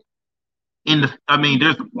core. There's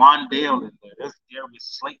Wandale in there. There's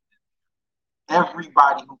Darius Slayton.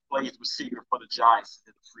 Everybody who plays receiver for the Giants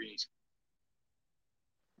is a free agent.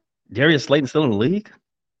 Darius Slayton still in the league?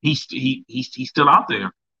 He's still out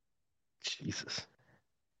there. Jesus.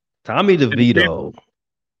 Tommy DeVito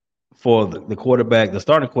for the quarterback, the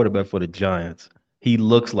starting quarterback for the Giants, he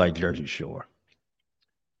looks like Jersey Shore.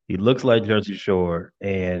 And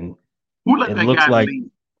Who let it that looks guy like leave?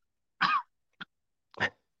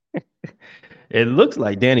 it looks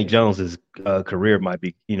like Danny Jones's career might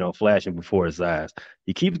be, flashing before his eyes.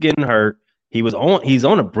 He keeps getting hurt. He's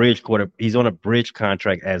on a bridge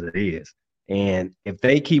contract as it is. And if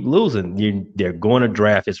they keep losing, they're going to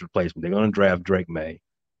draft his replacement. They're going to draft Drake May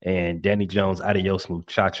and Danny Jones, adios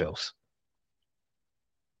muchachos.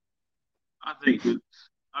 I think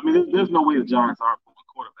there's no way the Giants are pulling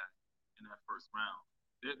a quarterback in that first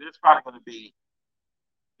round. There's probably going to be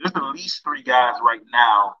there's at least 3 guys right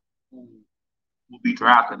now who will be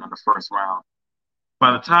drafted in the first round.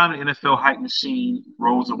 By the time the NFL hype machine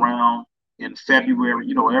rolls around in February,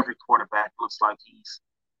 every quarterback looks like he's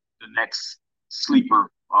the next sleeper.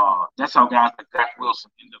 That's how guys like Zach Wilson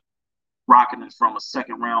end up rocketing from a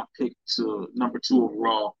second round pick to number 2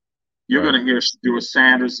 overall. You're going to hear Stuart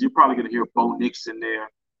Sanders. You're probably going to hear Bo Nix in there.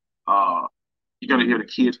 You're going to hear the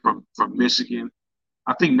kid from Michigan.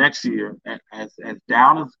 I think next year, as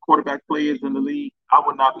down as quarterback players in the league, I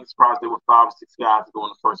would not be surprised there were 5 or 6 guys to go in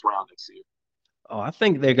the first round next year. Oh, I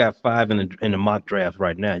think they got 5 in the mock draft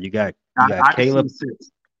right now. You got I Caleb. can see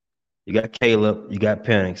 6. You got Caleb. You got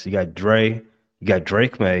Penix. You got Dre. You got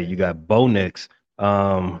Drake May. You got Bo Nix.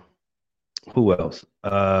 Who else?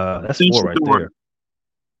 That's 4 right there.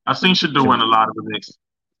 I've seen Shador in a lot of the mix.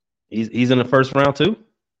 He's in the first round too.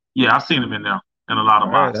 Yeah, I've seen him in there in a lot of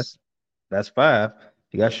All right, mocks. that's 5.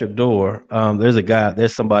 You got Shador.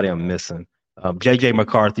 There's somebody I'm missing. JJ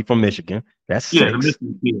McCarthy from Michigan. That's 6. Yeah, the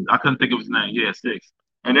Michigan kid. I couldn't think of his name. Yeah, 6.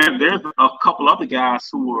 And there's a couple other guys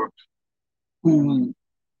who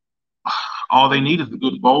all they need is a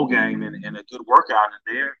good bowl game and a good workout, and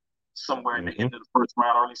they're somewhere in the end of the first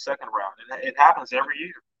round, early second round. And it happens every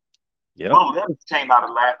year. Yeah. Will Levis came out of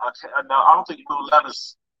no, I don't think Will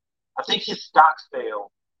Levis. I think his stock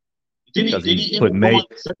fell. Did he put Mayo in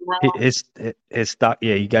the second round? His stock?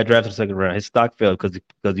 Yeah, he got drafted in the second round. His stock fell because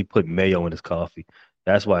he put mayo in his coffee.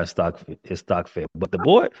 That's why his stock fell. But the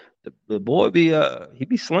boy he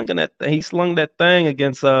be slunging that thing. He slung that thing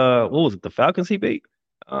against what was it? The Falcons he beat.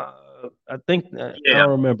 I think I don't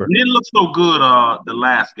remember. He didn't look so good the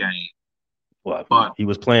last game. Well, but he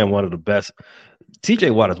was playing one of the best.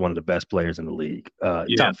 TJ Watt is one of the best players in the league.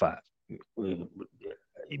 Top 5.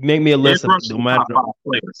 Make me a list of top 5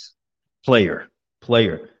 players. Player.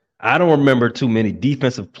 I don't remember too many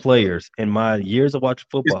defensive players in my years of watching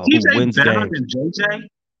football who wins better games. Than JJ?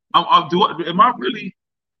 Am I really?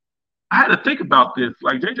 I had to think about this.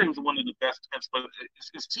 Like JJ was one of the best defense players.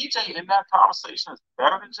 Is TJ in that conversation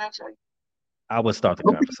better than JJ? I would start the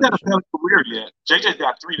conversation. He's not a career yet. JJ's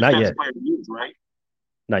got 3 defense player years, right?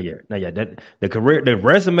 Not yet. The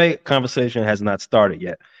resume conversation has not started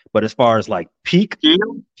yet. But as far as like peak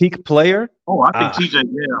player, I think TJ,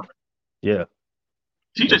 yeah.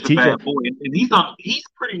 TJ's a bad boy, and he's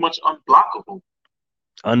pretty much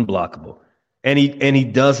unblockable, and he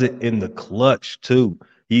does it in the clutch too.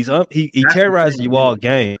 He terrorizes you all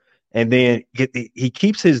game, and then he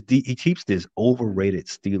keeps this overrated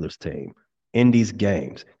Steelers team in these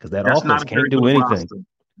games because that offense can't do anything. Roster.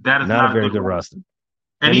 That is not a very good roster.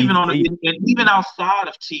 And even even outside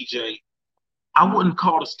of TJ, I wouldn't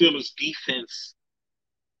call the Steelers defense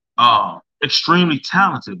extremely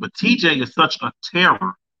talented, but TJ is such a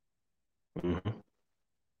terror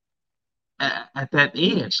at that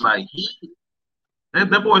edge. Like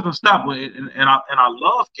that boy's unstoppable. And I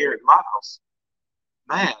love Garrett Miles.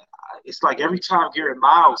 Man, it's like every time Garrett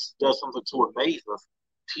Miles does something to amaze us,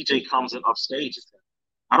 TJ comes and upstages him.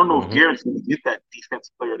 I don't know if Garrett's going to get that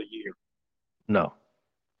Defensive Player of the Year. No,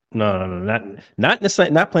 not in the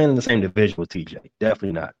same. Not playing in the same division with TJ.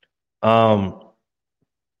 Definitely not.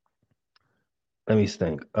 Let me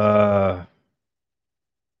think. The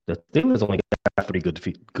Steelers only got pretty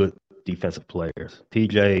good defensive players.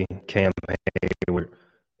 TJ, Cam Hayward,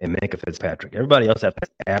 and Minka Fitzpatrick. Everybody else has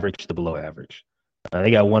average to below average.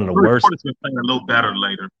 They got one of the worst. Porter's been playing a little better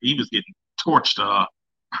later. He was getting torched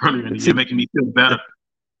earlier in the year, making me feel better.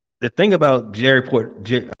 The thing about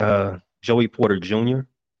Joey Porter Jr.,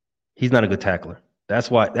 he's not a good tackler.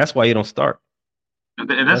 That's why you don't start. And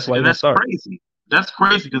that's crazy. That's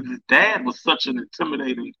crazy because his dad was such an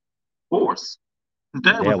intimidating force. His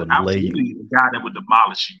dad was absolutely the guy that would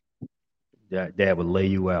demolish you. Dad would lay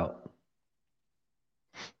you out.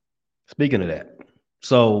 Speaking of that,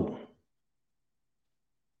 so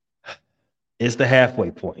it's the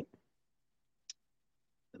halfway point.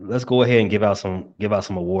 Let's go ahead and give out some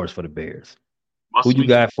awards for the Bears. Who you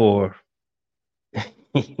got for?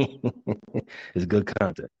 It's good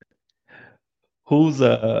content. Who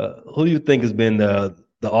do you think has been the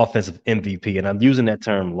offensive MVP? And I'm using that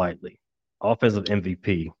term lightly. Offensive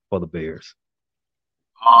MVP for the Bears.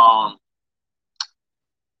 I'm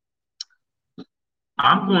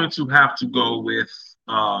going to have to go with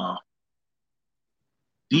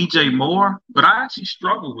DJ Moore, but I actually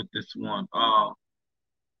struggle with this one.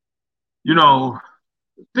 The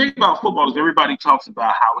thing about football is everybody talks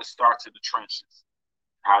about how it starts in the trenches,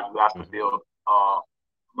 how you have to build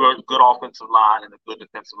good offensive line and a good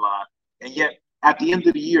defensive line. And yet, at the end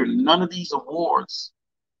of the year, none of these awards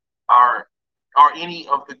are any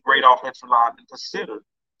of the great offensive linemen considered.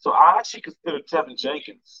 So I actually consider Tevin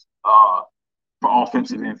Jenkins for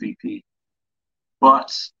offensive MVP.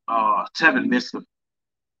 But Tevin missed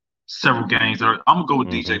several games. I'm going to go with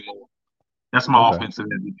DJ Moore. That's my offensive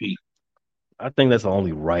MVP. I think that's the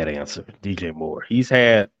only right answer, DJ Moore. He's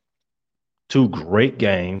had 2 great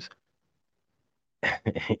games.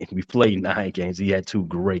 We played 9 games. He had 2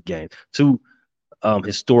 great games, 2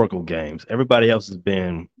 historical games. Everybody else has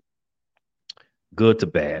been good to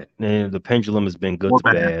bad. And the pendulum has been good to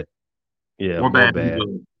bad. Yeah, more bad.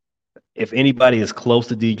 If anybody is close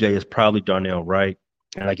to DJ, it's probably Darnell Wright.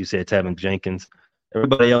 And like you said, Tevin Jenkins.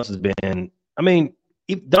 Everybody else has been,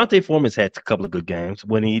 Dante Foreman's had a couple of good games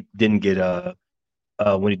when he didn't get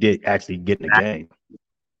when he did actually get in the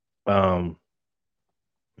game.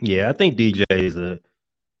 Yeah, I think DJ is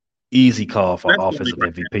Easy call for Especially offensive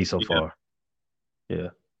right MVP so now. Yeah. far. Yeah.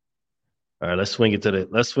 All right, let's swing it to the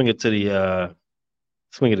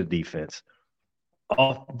defense.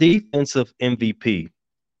 Off defensive MVP,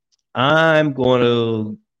 I'm going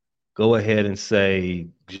to go ahead and say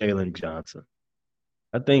Jalen Johnson.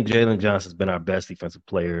 I think Jalen Johnson's been our best defensive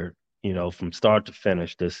player, from start to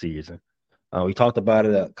finish this season. We talked about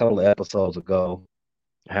it a couple of episodes ago,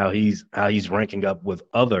 how he's ranking up with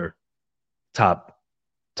other top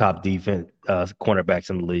defense cornerbacks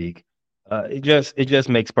in the league. It just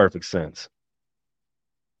makes perfect sense.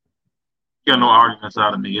 Got no arguments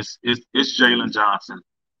out of me. It's Jalen Johnson.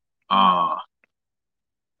 Uh,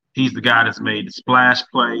 he's the guy that's made the splash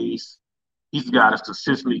plays. He's the guy that's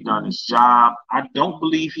consistently done his job. I don't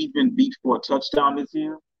believe he's been beat for a touchdown this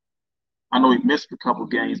year. I know he missed a couple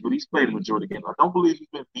games, but he's played the majority of the games. I don't believe he's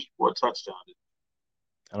been beat for a touchdown.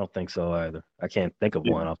 I don't think so either. I can't think of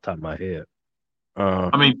Yeah. one off the top of my head.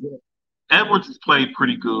 I mean, Edwards has played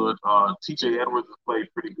pretty good. TJ Edwards has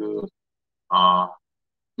played pretty good.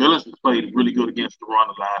 Willis has played really good against the run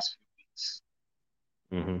the last few weeks.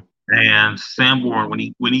 Mm-hmm. And Sanborn, when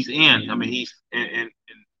he's in, I mean, he's in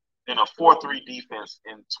a 4-3 defense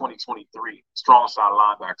in 2023. Strong side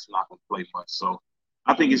linebackers not going to play much. So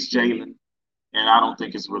I think it's Jalen, and I don't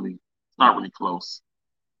think it's not really close.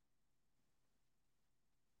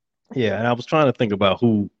 Yeah, and I was trying to think about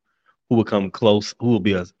who would come close, who will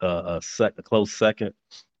be a close second,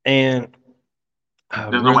 and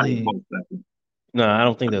There's nobody close second. No, I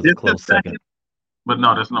don't think there's a close second. But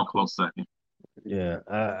no, there's no close second. Yeah,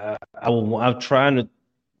 I'm trying to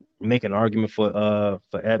make an argument for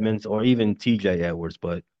Edmonds or even TJ Edwards,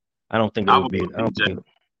 but I don't think it would be.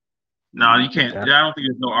 No, you can't. I don't think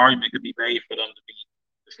there's no argument could be made for them to be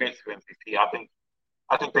defensive MVP.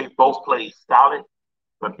 I think they both played solid,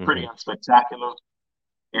 but pretty unspectacular,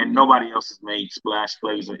 and nobody else has made splash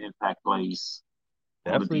plays or impact plays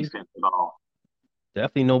on the defense at all.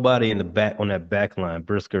 Definitely nobody in the back on that back line,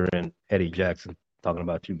 Brisker and Eddie Jackson, talking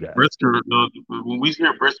about you guys. Brisker, when we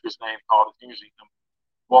hear Brisker's name called, it's usually him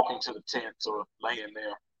walking to the tent or laying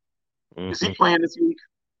there. Mm-hmm. Is he playing this week?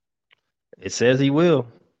 It says he will.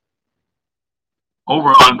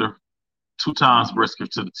 Over under 2 times Brisker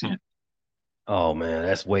to the tent. Oh man,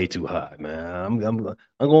 that's way too high, man. I'm going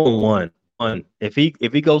one. If he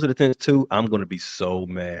goes to the tent 2, I'm gonna be so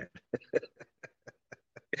mad.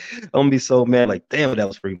 I'm gonna be so mad, like, damn, that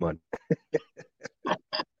was free money.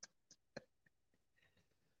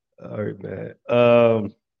 All right, man.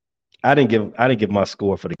 I didn't give my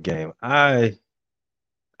score for the game. I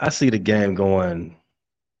see the game going.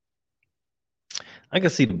 I can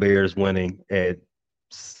see the Bears winning at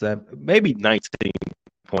maybe 19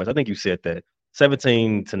 points. I think you said that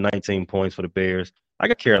 17 to 19 points for the Bears. I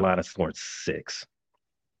got Carolina scoring 6.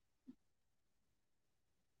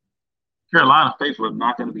 Carolina faithful are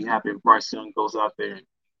not going to be happy if Bryce Young goes out there and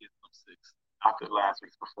gets them 6 after last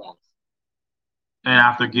week's performance, and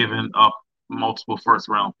after giving up multiple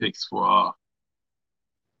first-round picks for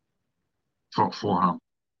him.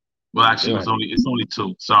 Well, actually, it's only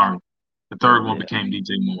 2. Sorry, the third one became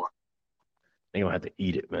DJ Moore. They're gonna have to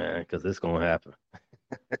eat it, man, because it's gonna happen.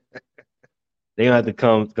 They're gonna have to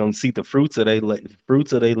come see the fruits of their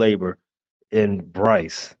labor in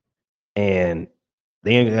Bryce, and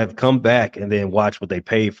they have to come back and then watch what they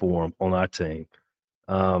paid for him on our team.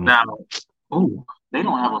 Now, they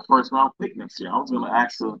don't have a first round pick next year. I was gonna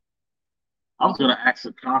ask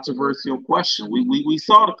a controversial question. We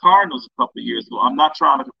saw the Cardinals a couple of years ago. I'm not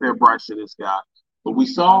trying to compare Bryce to this guy, but we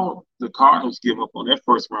saw the Cardinals give up on their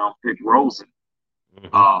first round pick, Rosen,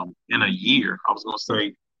 in a year. I was gonna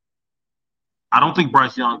say, I don't think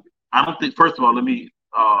Bryce Young. First of all, let me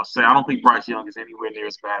say I don't think Bryce Young is anywhere near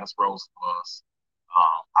as bad as Rosen was.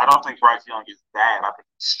 I don't think Bryce Young is bad. I think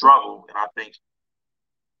he struggled, and I think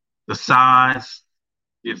the size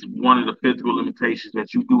is one of the physical limitations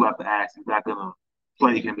that you do have to ask. Is that going to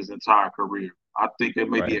plague him his entire career? I think there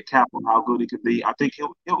may be a cap on how good he could be. I think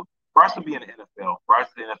Bryce will be in the NFL. Bryce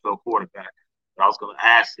is an NFL quarterback. But I was going to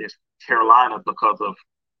ask if Carolina, because of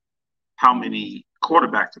how many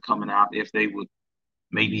quarterbacks are coming out, if they would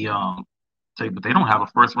maybe say, but they don't have a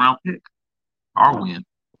first round pick or win.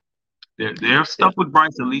 They're stuck with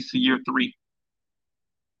Bryce at least to year 3.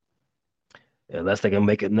 Unless they can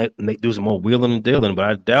do some more wheeling and dealing, but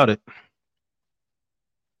I doubt it.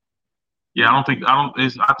 Yeah, I think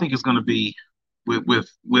it's going to be with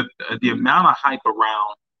the amount of hype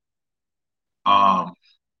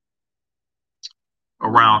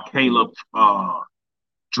around Caleb,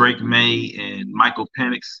 Drake May, and Michael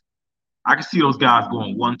Penix. I can see those guys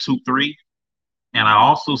going 1, 2, 3, and I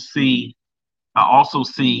also see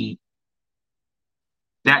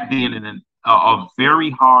that being a very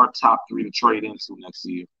hard top 3 to trade into next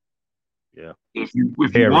year. Yeah. If you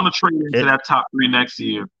want to trade into that top 3 next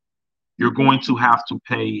year, you're going to have to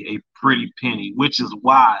pay a pretty penny, which is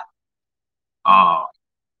why the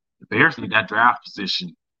Bears need that draft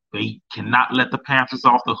position. They cannot let the Panthers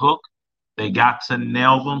off the hook. They got to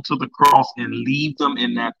nail them to the cross and leave them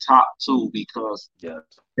in that top 2 because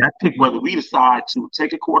that pick, whether we decide to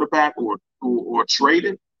take a quarterback or trade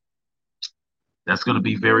it, that's going to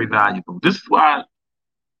be very valuable. This is why,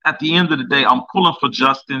 at the end of the day, I'm pulling for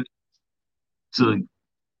Justin to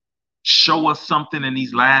show us something in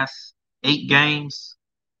these last 8 games.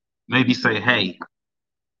 Maybe say, hey,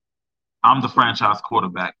 I'm the franchise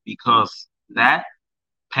quarterback, because that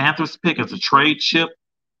Panthers pick as a trade chip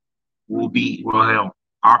will be, well, hell,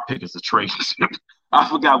 our pick is a trade chip. I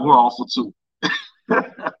forgot we're also too.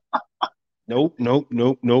 Nope.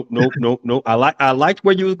 I liked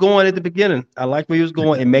where you was going at the beginning. I liked where you was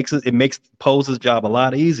going. It makes Pose's job a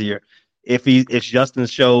lot easier if Justin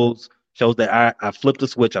shows that I flipped the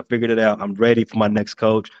switch. I figured it out. I'm ready for my next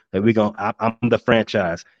coach. And I'm the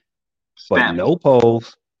franchise. But no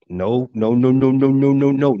Pose. No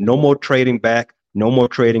more trading back. No more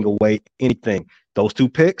trading away. Anything. Those 2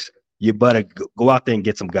 picks, you better go out there and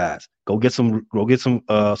get some guys. Go get some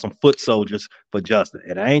foot soldiers for Justin.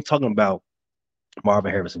 And I ain't talking about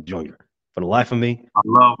Marvin Harrison Jr. For the life of me, I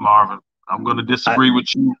love Marvin. I'm going to disagree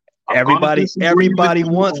with you. Everybody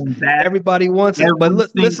wants it. But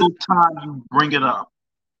listen, time you bring it up.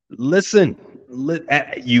 Listen,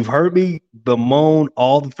 you've heard me bemoan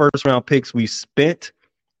all the first round picks we spent,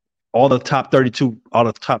 all the top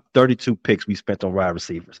 32 picks we spent on wide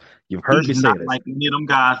receivers. You've heard me say this. Like any of them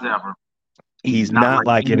guys ever. He's not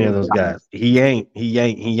like any of those guys. He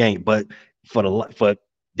ain't. But for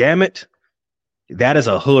damn it, that is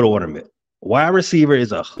a hood ornament. Wide receiver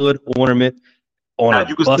is a hood ornament on a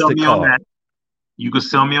busted car. You could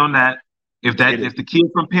sell me on that. If the kid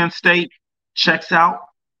from Penn State checks out,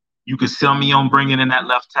 you could sell me on bringing in that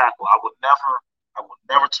left tackle. I would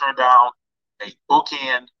never turn down a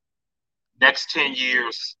bookend. Next 10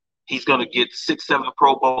 years, he's going to get 6-7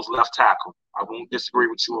 Pro Bowls left tackle. I won't disagree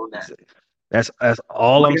with you on that. That's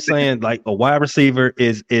all I'm saying. Like, a wide receiver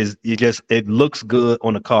is it looks good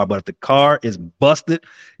on the car, but if the car is busted,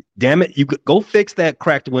 damn it, you could go fix that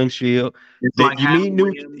cracked windshield. Like you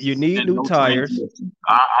need new tires.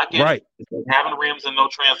 I get right. It. It's like having rims and no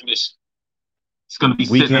transmission. It's going to be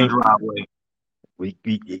sitting in the driveway.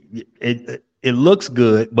 It looks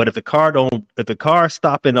good, but if the car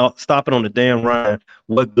stopping on the damn run,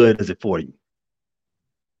 what good is it for you?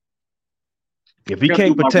 If you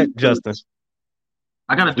can't protect Justin,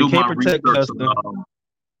 I got to do my research on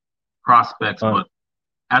prospects. But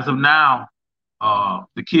as of now,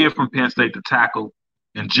 the kid from Penn State, the tackle,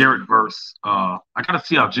 and Jared Verse, I got to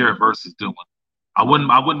see how Jared Verse is doing. I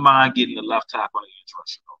wouldn't mind getting the left tackle on the edge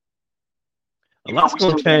rusher. A lot's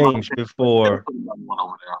going to change before.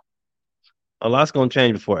 A lot's going to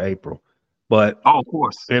change before April, but of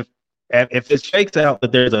course, if it shakes out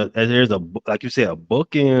that there's a like you said, a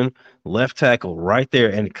bookend left tackle right there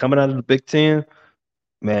and coming out of the Big Ten,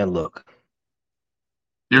 man, look,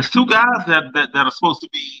 there's 2 guys that are supposed to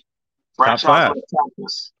be franchise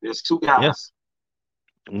tackles. There's 2 guys.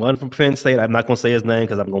 Yeah. One from Penn State. I'm not going to say his name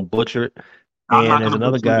because I'm going to butcher it. And there's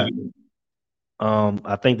another guy.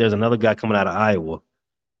 I think there's another guy coming out of Iowa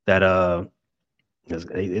that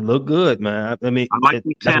it looked good, man. I mean, I like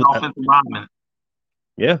the 10 offensive linemen.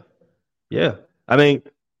 Yeah. I mean,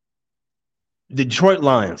 the Detroit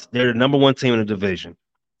Lions, they're the number 1 team in the division.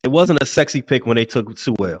 It wasn't a sexy pick when they took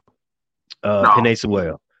Sewell, Penei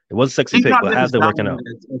Sewell. It was a sexy pick, but how's that working out?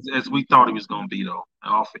 As we thought he was going to be, though.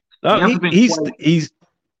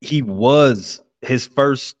 He was his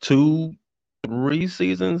first 2-3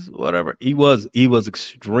 seasons, whatever. He was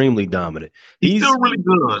extremely dominant. He's still really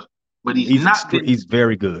good, but he's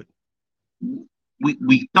very good.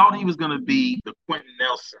 We thought he was going to be the Quentin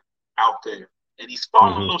Nelson out there, and he's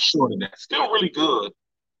falling a little short of that. Still really good.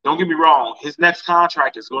 Don't get me wrong. His next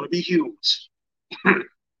contract is going to be huge.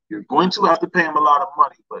 You're going to have to pay him a lot of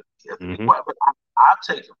money, but I'll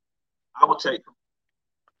take him. I will take him.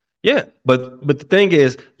 Yeah, but the thing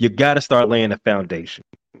is, you got to start laying the foundation.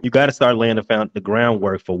 You got to start laying the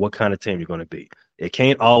groundwork for what kind of team you're going to be. It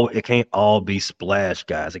can't all be splash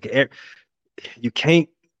guys. You can't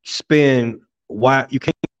spend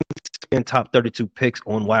top 32 picks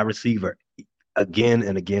on wide receiver again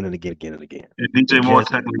and again and again and again. And DJ Moore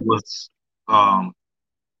technically was a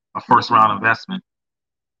first round investment.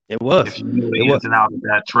 It was. If you knew the ins and out of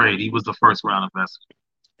that trade, he was the first round investment.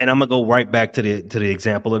 And I'm gonna go right back to the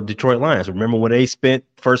example of Detroit Lions. Remember when they spent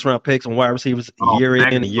first round picks on wide receivers year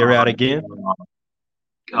in and year out again?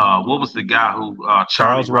 What was the guy who Charlie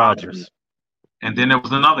Charles Rogers. And then there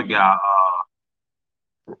was another guy,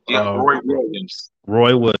 Roy Williams.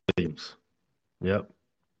 Roy Williams. Yep.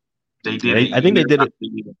 They did. I think they did it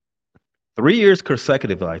 3 years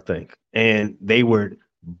consecutive, I think, and they were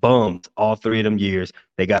bummed all 3 of them years.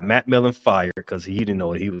 They got Matt Millen fired because he didn't know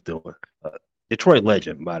what he was doing. Detroit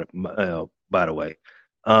legend, by the way.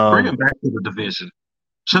 Bring him back to the division.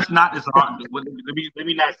 Just not as hard. Let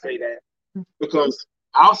me not say that, because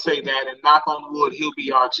I'll say that, and knock on wood, he'll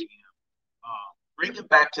be our GM. Bring him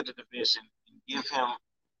back to the division and give him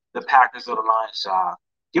the Packers or the Lions job.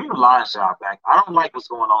 Give him the Lions job back. I don't like what's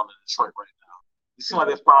going on in Detroit right now. It seems like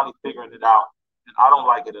they're finally figuring it out, and I don't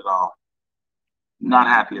like it at all. Not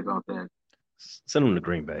happy about that. Send him to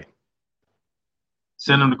Green Bay.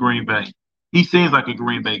 Send him to Green Bay. He seems like a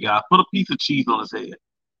Green Bay guy. Put a piece of cheese on his head.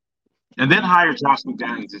 And then hire Josh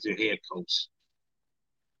McDaniels as your head coach.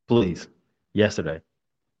 Please. Yesterday.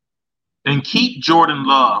 And keep Jordan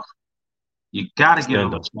Love. You got to give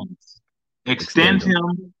him a chance. Extend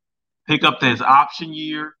him. Pick up his option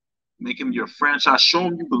year. Make him your franchise. Show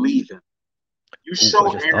him you believe in. You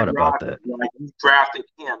show Aaron Rodgers like you drafted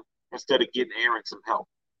him instead of getting Aaron some help.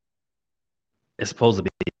 It's supposed to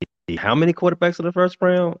be how many quarterbacks in the first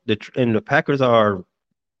round? And the Packers are,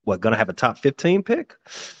 going to have a top 15 pick?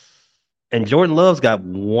 And Jordan Love's got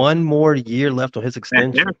 1 more year left on his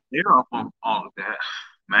extension. They're up on all of that,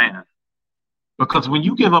 man. Because when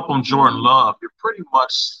you give up on Jordan Love, you're pretty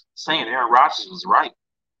much saying Aaron Rodgers was right.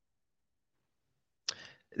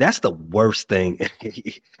 That's the worst thing.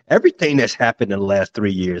 Everything that's happened in the last 3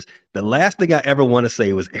 years, the last thing I ever want to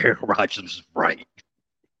say was Aaron Rodgers was right.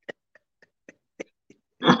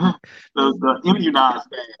 the immunized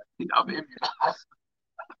man. I'm immunized.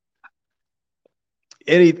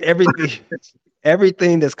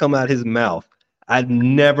 Everything that's come out of his mouth, I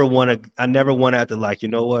never want to like, you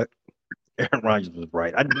know what? Aaron Rodgers was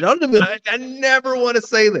right. I never want to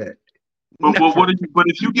say that. But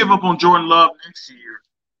if you give up on Jordan Love next year,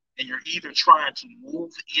 and you're either trying to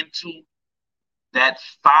move into that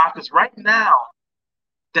 5, because right now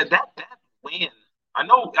that win, I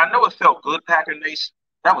know it felt good, Packer Nation.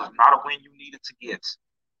 That was not a win you needed to get.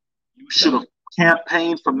 You should have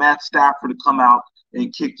campaigned for Matt Stafford to come out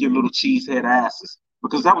and kick your little cheesehead asses,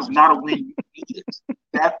 because that was not a win you needed.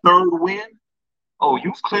 That 3rd win,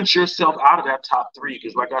 you've clinched yourself out of that top 3,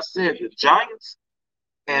 because like I said, the Giants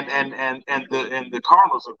and the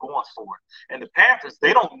Cardinals are going for it. And the Panthers,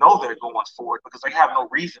 they don't know they're going for it because they have no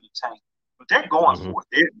reason to tank. But they're going for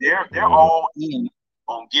it. They're all in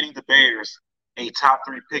on getting the Bears a top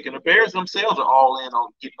 3 pick. And the Bears themselves are all in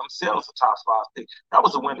on getting themselves a top 5 pick. That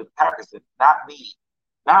was a win that the Packers did not need.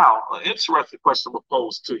 Now, an interesting question will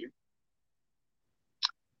pose to you.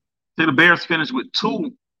 Say the Bears finish with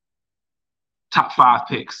 2 top 5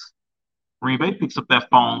 picks. Green Bay picks up that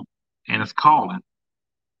phone and it's calling,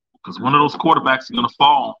 because one of those quarterbacks is going to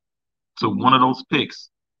fall to one of those picks.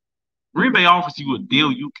 Green Bay offers you a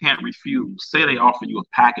deal you can't refuse. Say they offer you a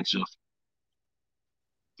package of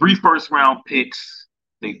 3 first-round picks.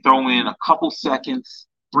 They throw in a couple seconds,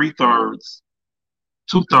 3/3,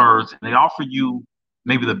 2/3, and they offer you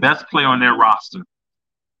maybe the best player on their roster.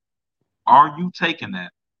 Are you taking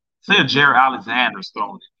that? Say a Jared Alexander's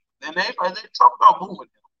thrown it. And they talk about moving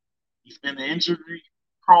him. He's been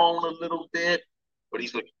injury-prone a little bit, but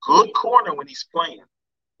he's a good corner when he's playing.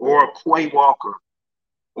 Or a Quay Walker.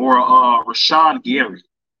 Or a Rashawn Gary,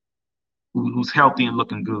 who's healthy and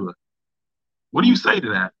looking good. What do you say to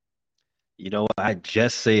that? You know, I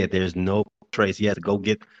just said there's no trace. He has to go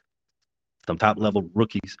get some top-level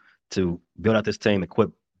rookies to build out this team and quit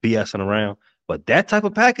BSing around. But that type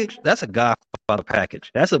of package, that's a Godfather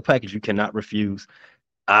package. That's a package you cannot refuse.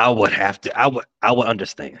 I would understand. I would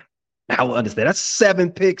understand. That's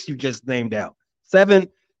 7 picks you just named out. 3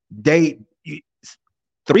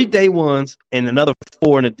 day ones and another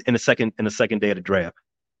 4 in the second day of the draft.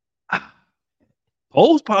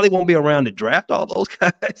 Poles probably won't be around to draft all those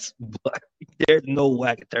guys, but there's no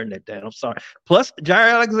way I can turn that down. I'm sorry. Plus,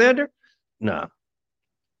 Jair Alexander, nah.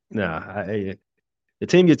 The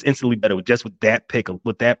team gets instantly better with that pick,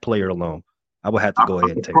 with that player alone. I would have to go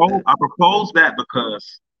ahead and take that. I propose that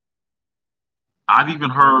because I've even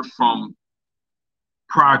heard from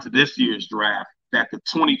prior to this year's draft that the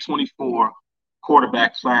 2024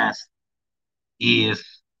 quarterback class is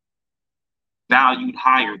valued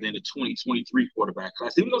higher than the 2023 quarterback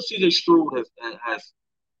class. Even though C.J. Stroud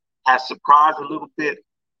has surprised a little bit,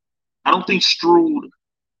 I don't think Stroud,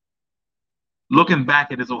 looking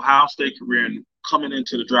back at his Ohio State career and coming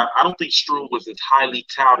into the draft, I don't think Stroud was as highly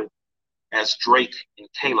touted as Drake and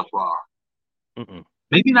Caleb are. Mm-mm.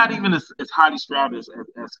 Maybe not even as highly touted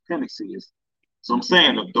as Penix is. So I'm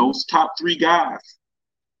saying of those top 3 guys,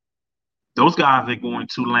 those guys are going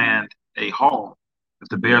to land a haul if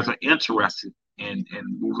the Bears are interested in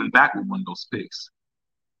moving back with one of those picks.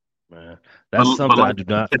 Man, that's something I do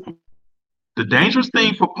not. The dangerous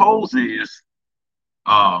thing for Poles is,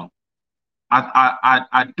 I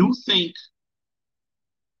do think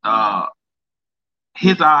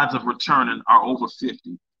his odds of returning are over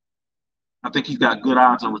 50. I think he's got good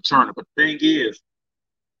odds of returning. But the thing is,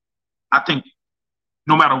 I think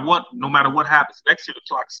no matter what happens, next year the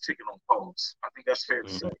clock is ticking on Poles. I think that's fair to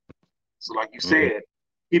say. So like you said,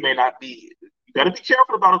 he may not be. You got to be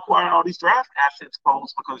careful about acquiring all these draft assets,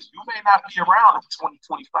 Poles, because you may not be around in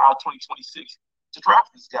 2025, 2026 to draft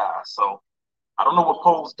these guys. So I don't know what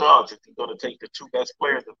Poles does, if he's going to take the 2 best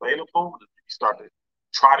players available, if he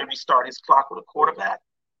try to restart his clock with a quarterback,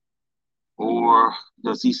 or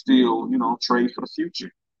does he still, trade for the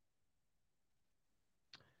future?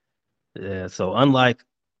 Yeah. So unlike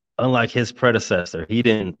his predecessor,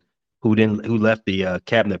 who left the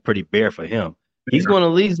cabinet pretty bare for him. He's going to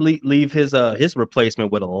at least leave his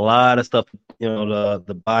replacement with a lot of stuff,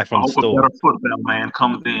 the buy from the store. A better football man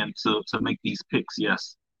comes in to make these picks.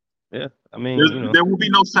 Yes. Yeah, I mean, there will be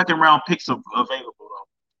no second round picks available though.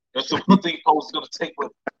 That's the one thing Post is going to take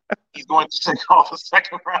with. He's going to take off the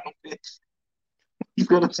second round picks. He's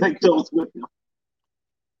going to take those with him.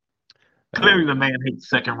 Clearly, the man hates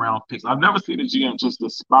second round picks. I've never seen a GM just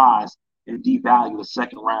despise and devalue the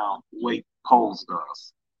second round the way Poles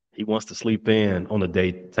does. He wants to sleep in on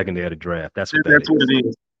the second day of the draft. That's what it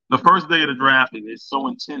is. The first day of the draft is so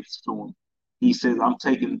intense to him. He says,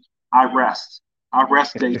 I rest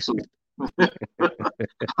day 2.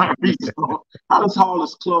 How does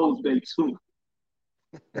Hollis close day 2?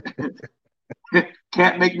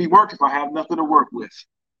 Can't make me work if I have nothing to work with.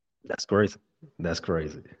 That's crazy.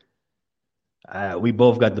 We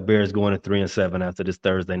both got the Bears going at 3-7 after this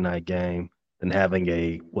Thursday night game, and having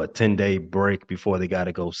a 10-day break before they got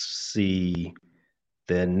to go see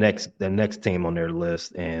the next team on their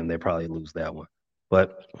list, and they probably lose that one.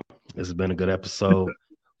 But this has been a good episode.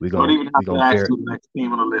 We don't even have to ask who the next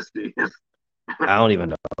team on the list is. I don't even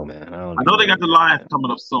know, man. I know they got the Lions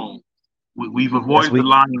coming up soon. We've avoided the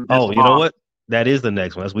Lions. Oh, you know what? That is the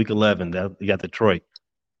next one. That's week 11. You got Detroit.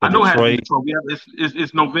 I know Detroit.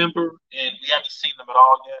 It's November, and we haven't seen them at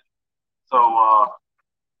all yet. So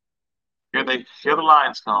here the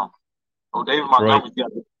Lions come. Oh, David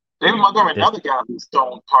Montgomery, another guy who's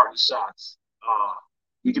throwing party shots.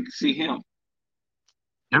 You get to see him.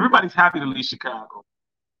 Everybody's happy to leave Chicago.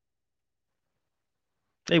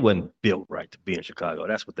 They wasn't built right to be in Chicago.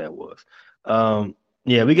 That's what that was.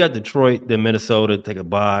 Yeah, we got Detroit, then Minnesota, take a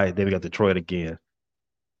bye. Then we got Detroit again.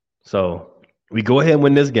 So we go ahead and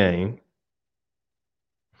win this game.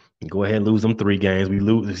 We go ahead and lose them 3 games. We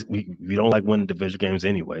don't like winning division games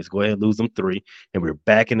anyways. Go ahead and lose them 3, and we're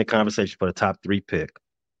back in the conversation for the top 3 pick.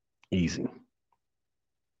 Easy.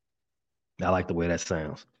 I like the way that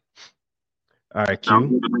sounds. All right,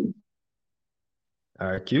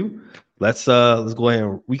 Q. Let's go ahead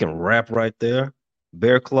and we can wrap right there.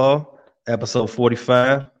 Bear Claw, episode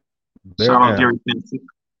 45. Shout out Gary Fensick.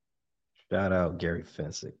 Shout out Gary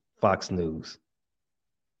Fensick. Fox News.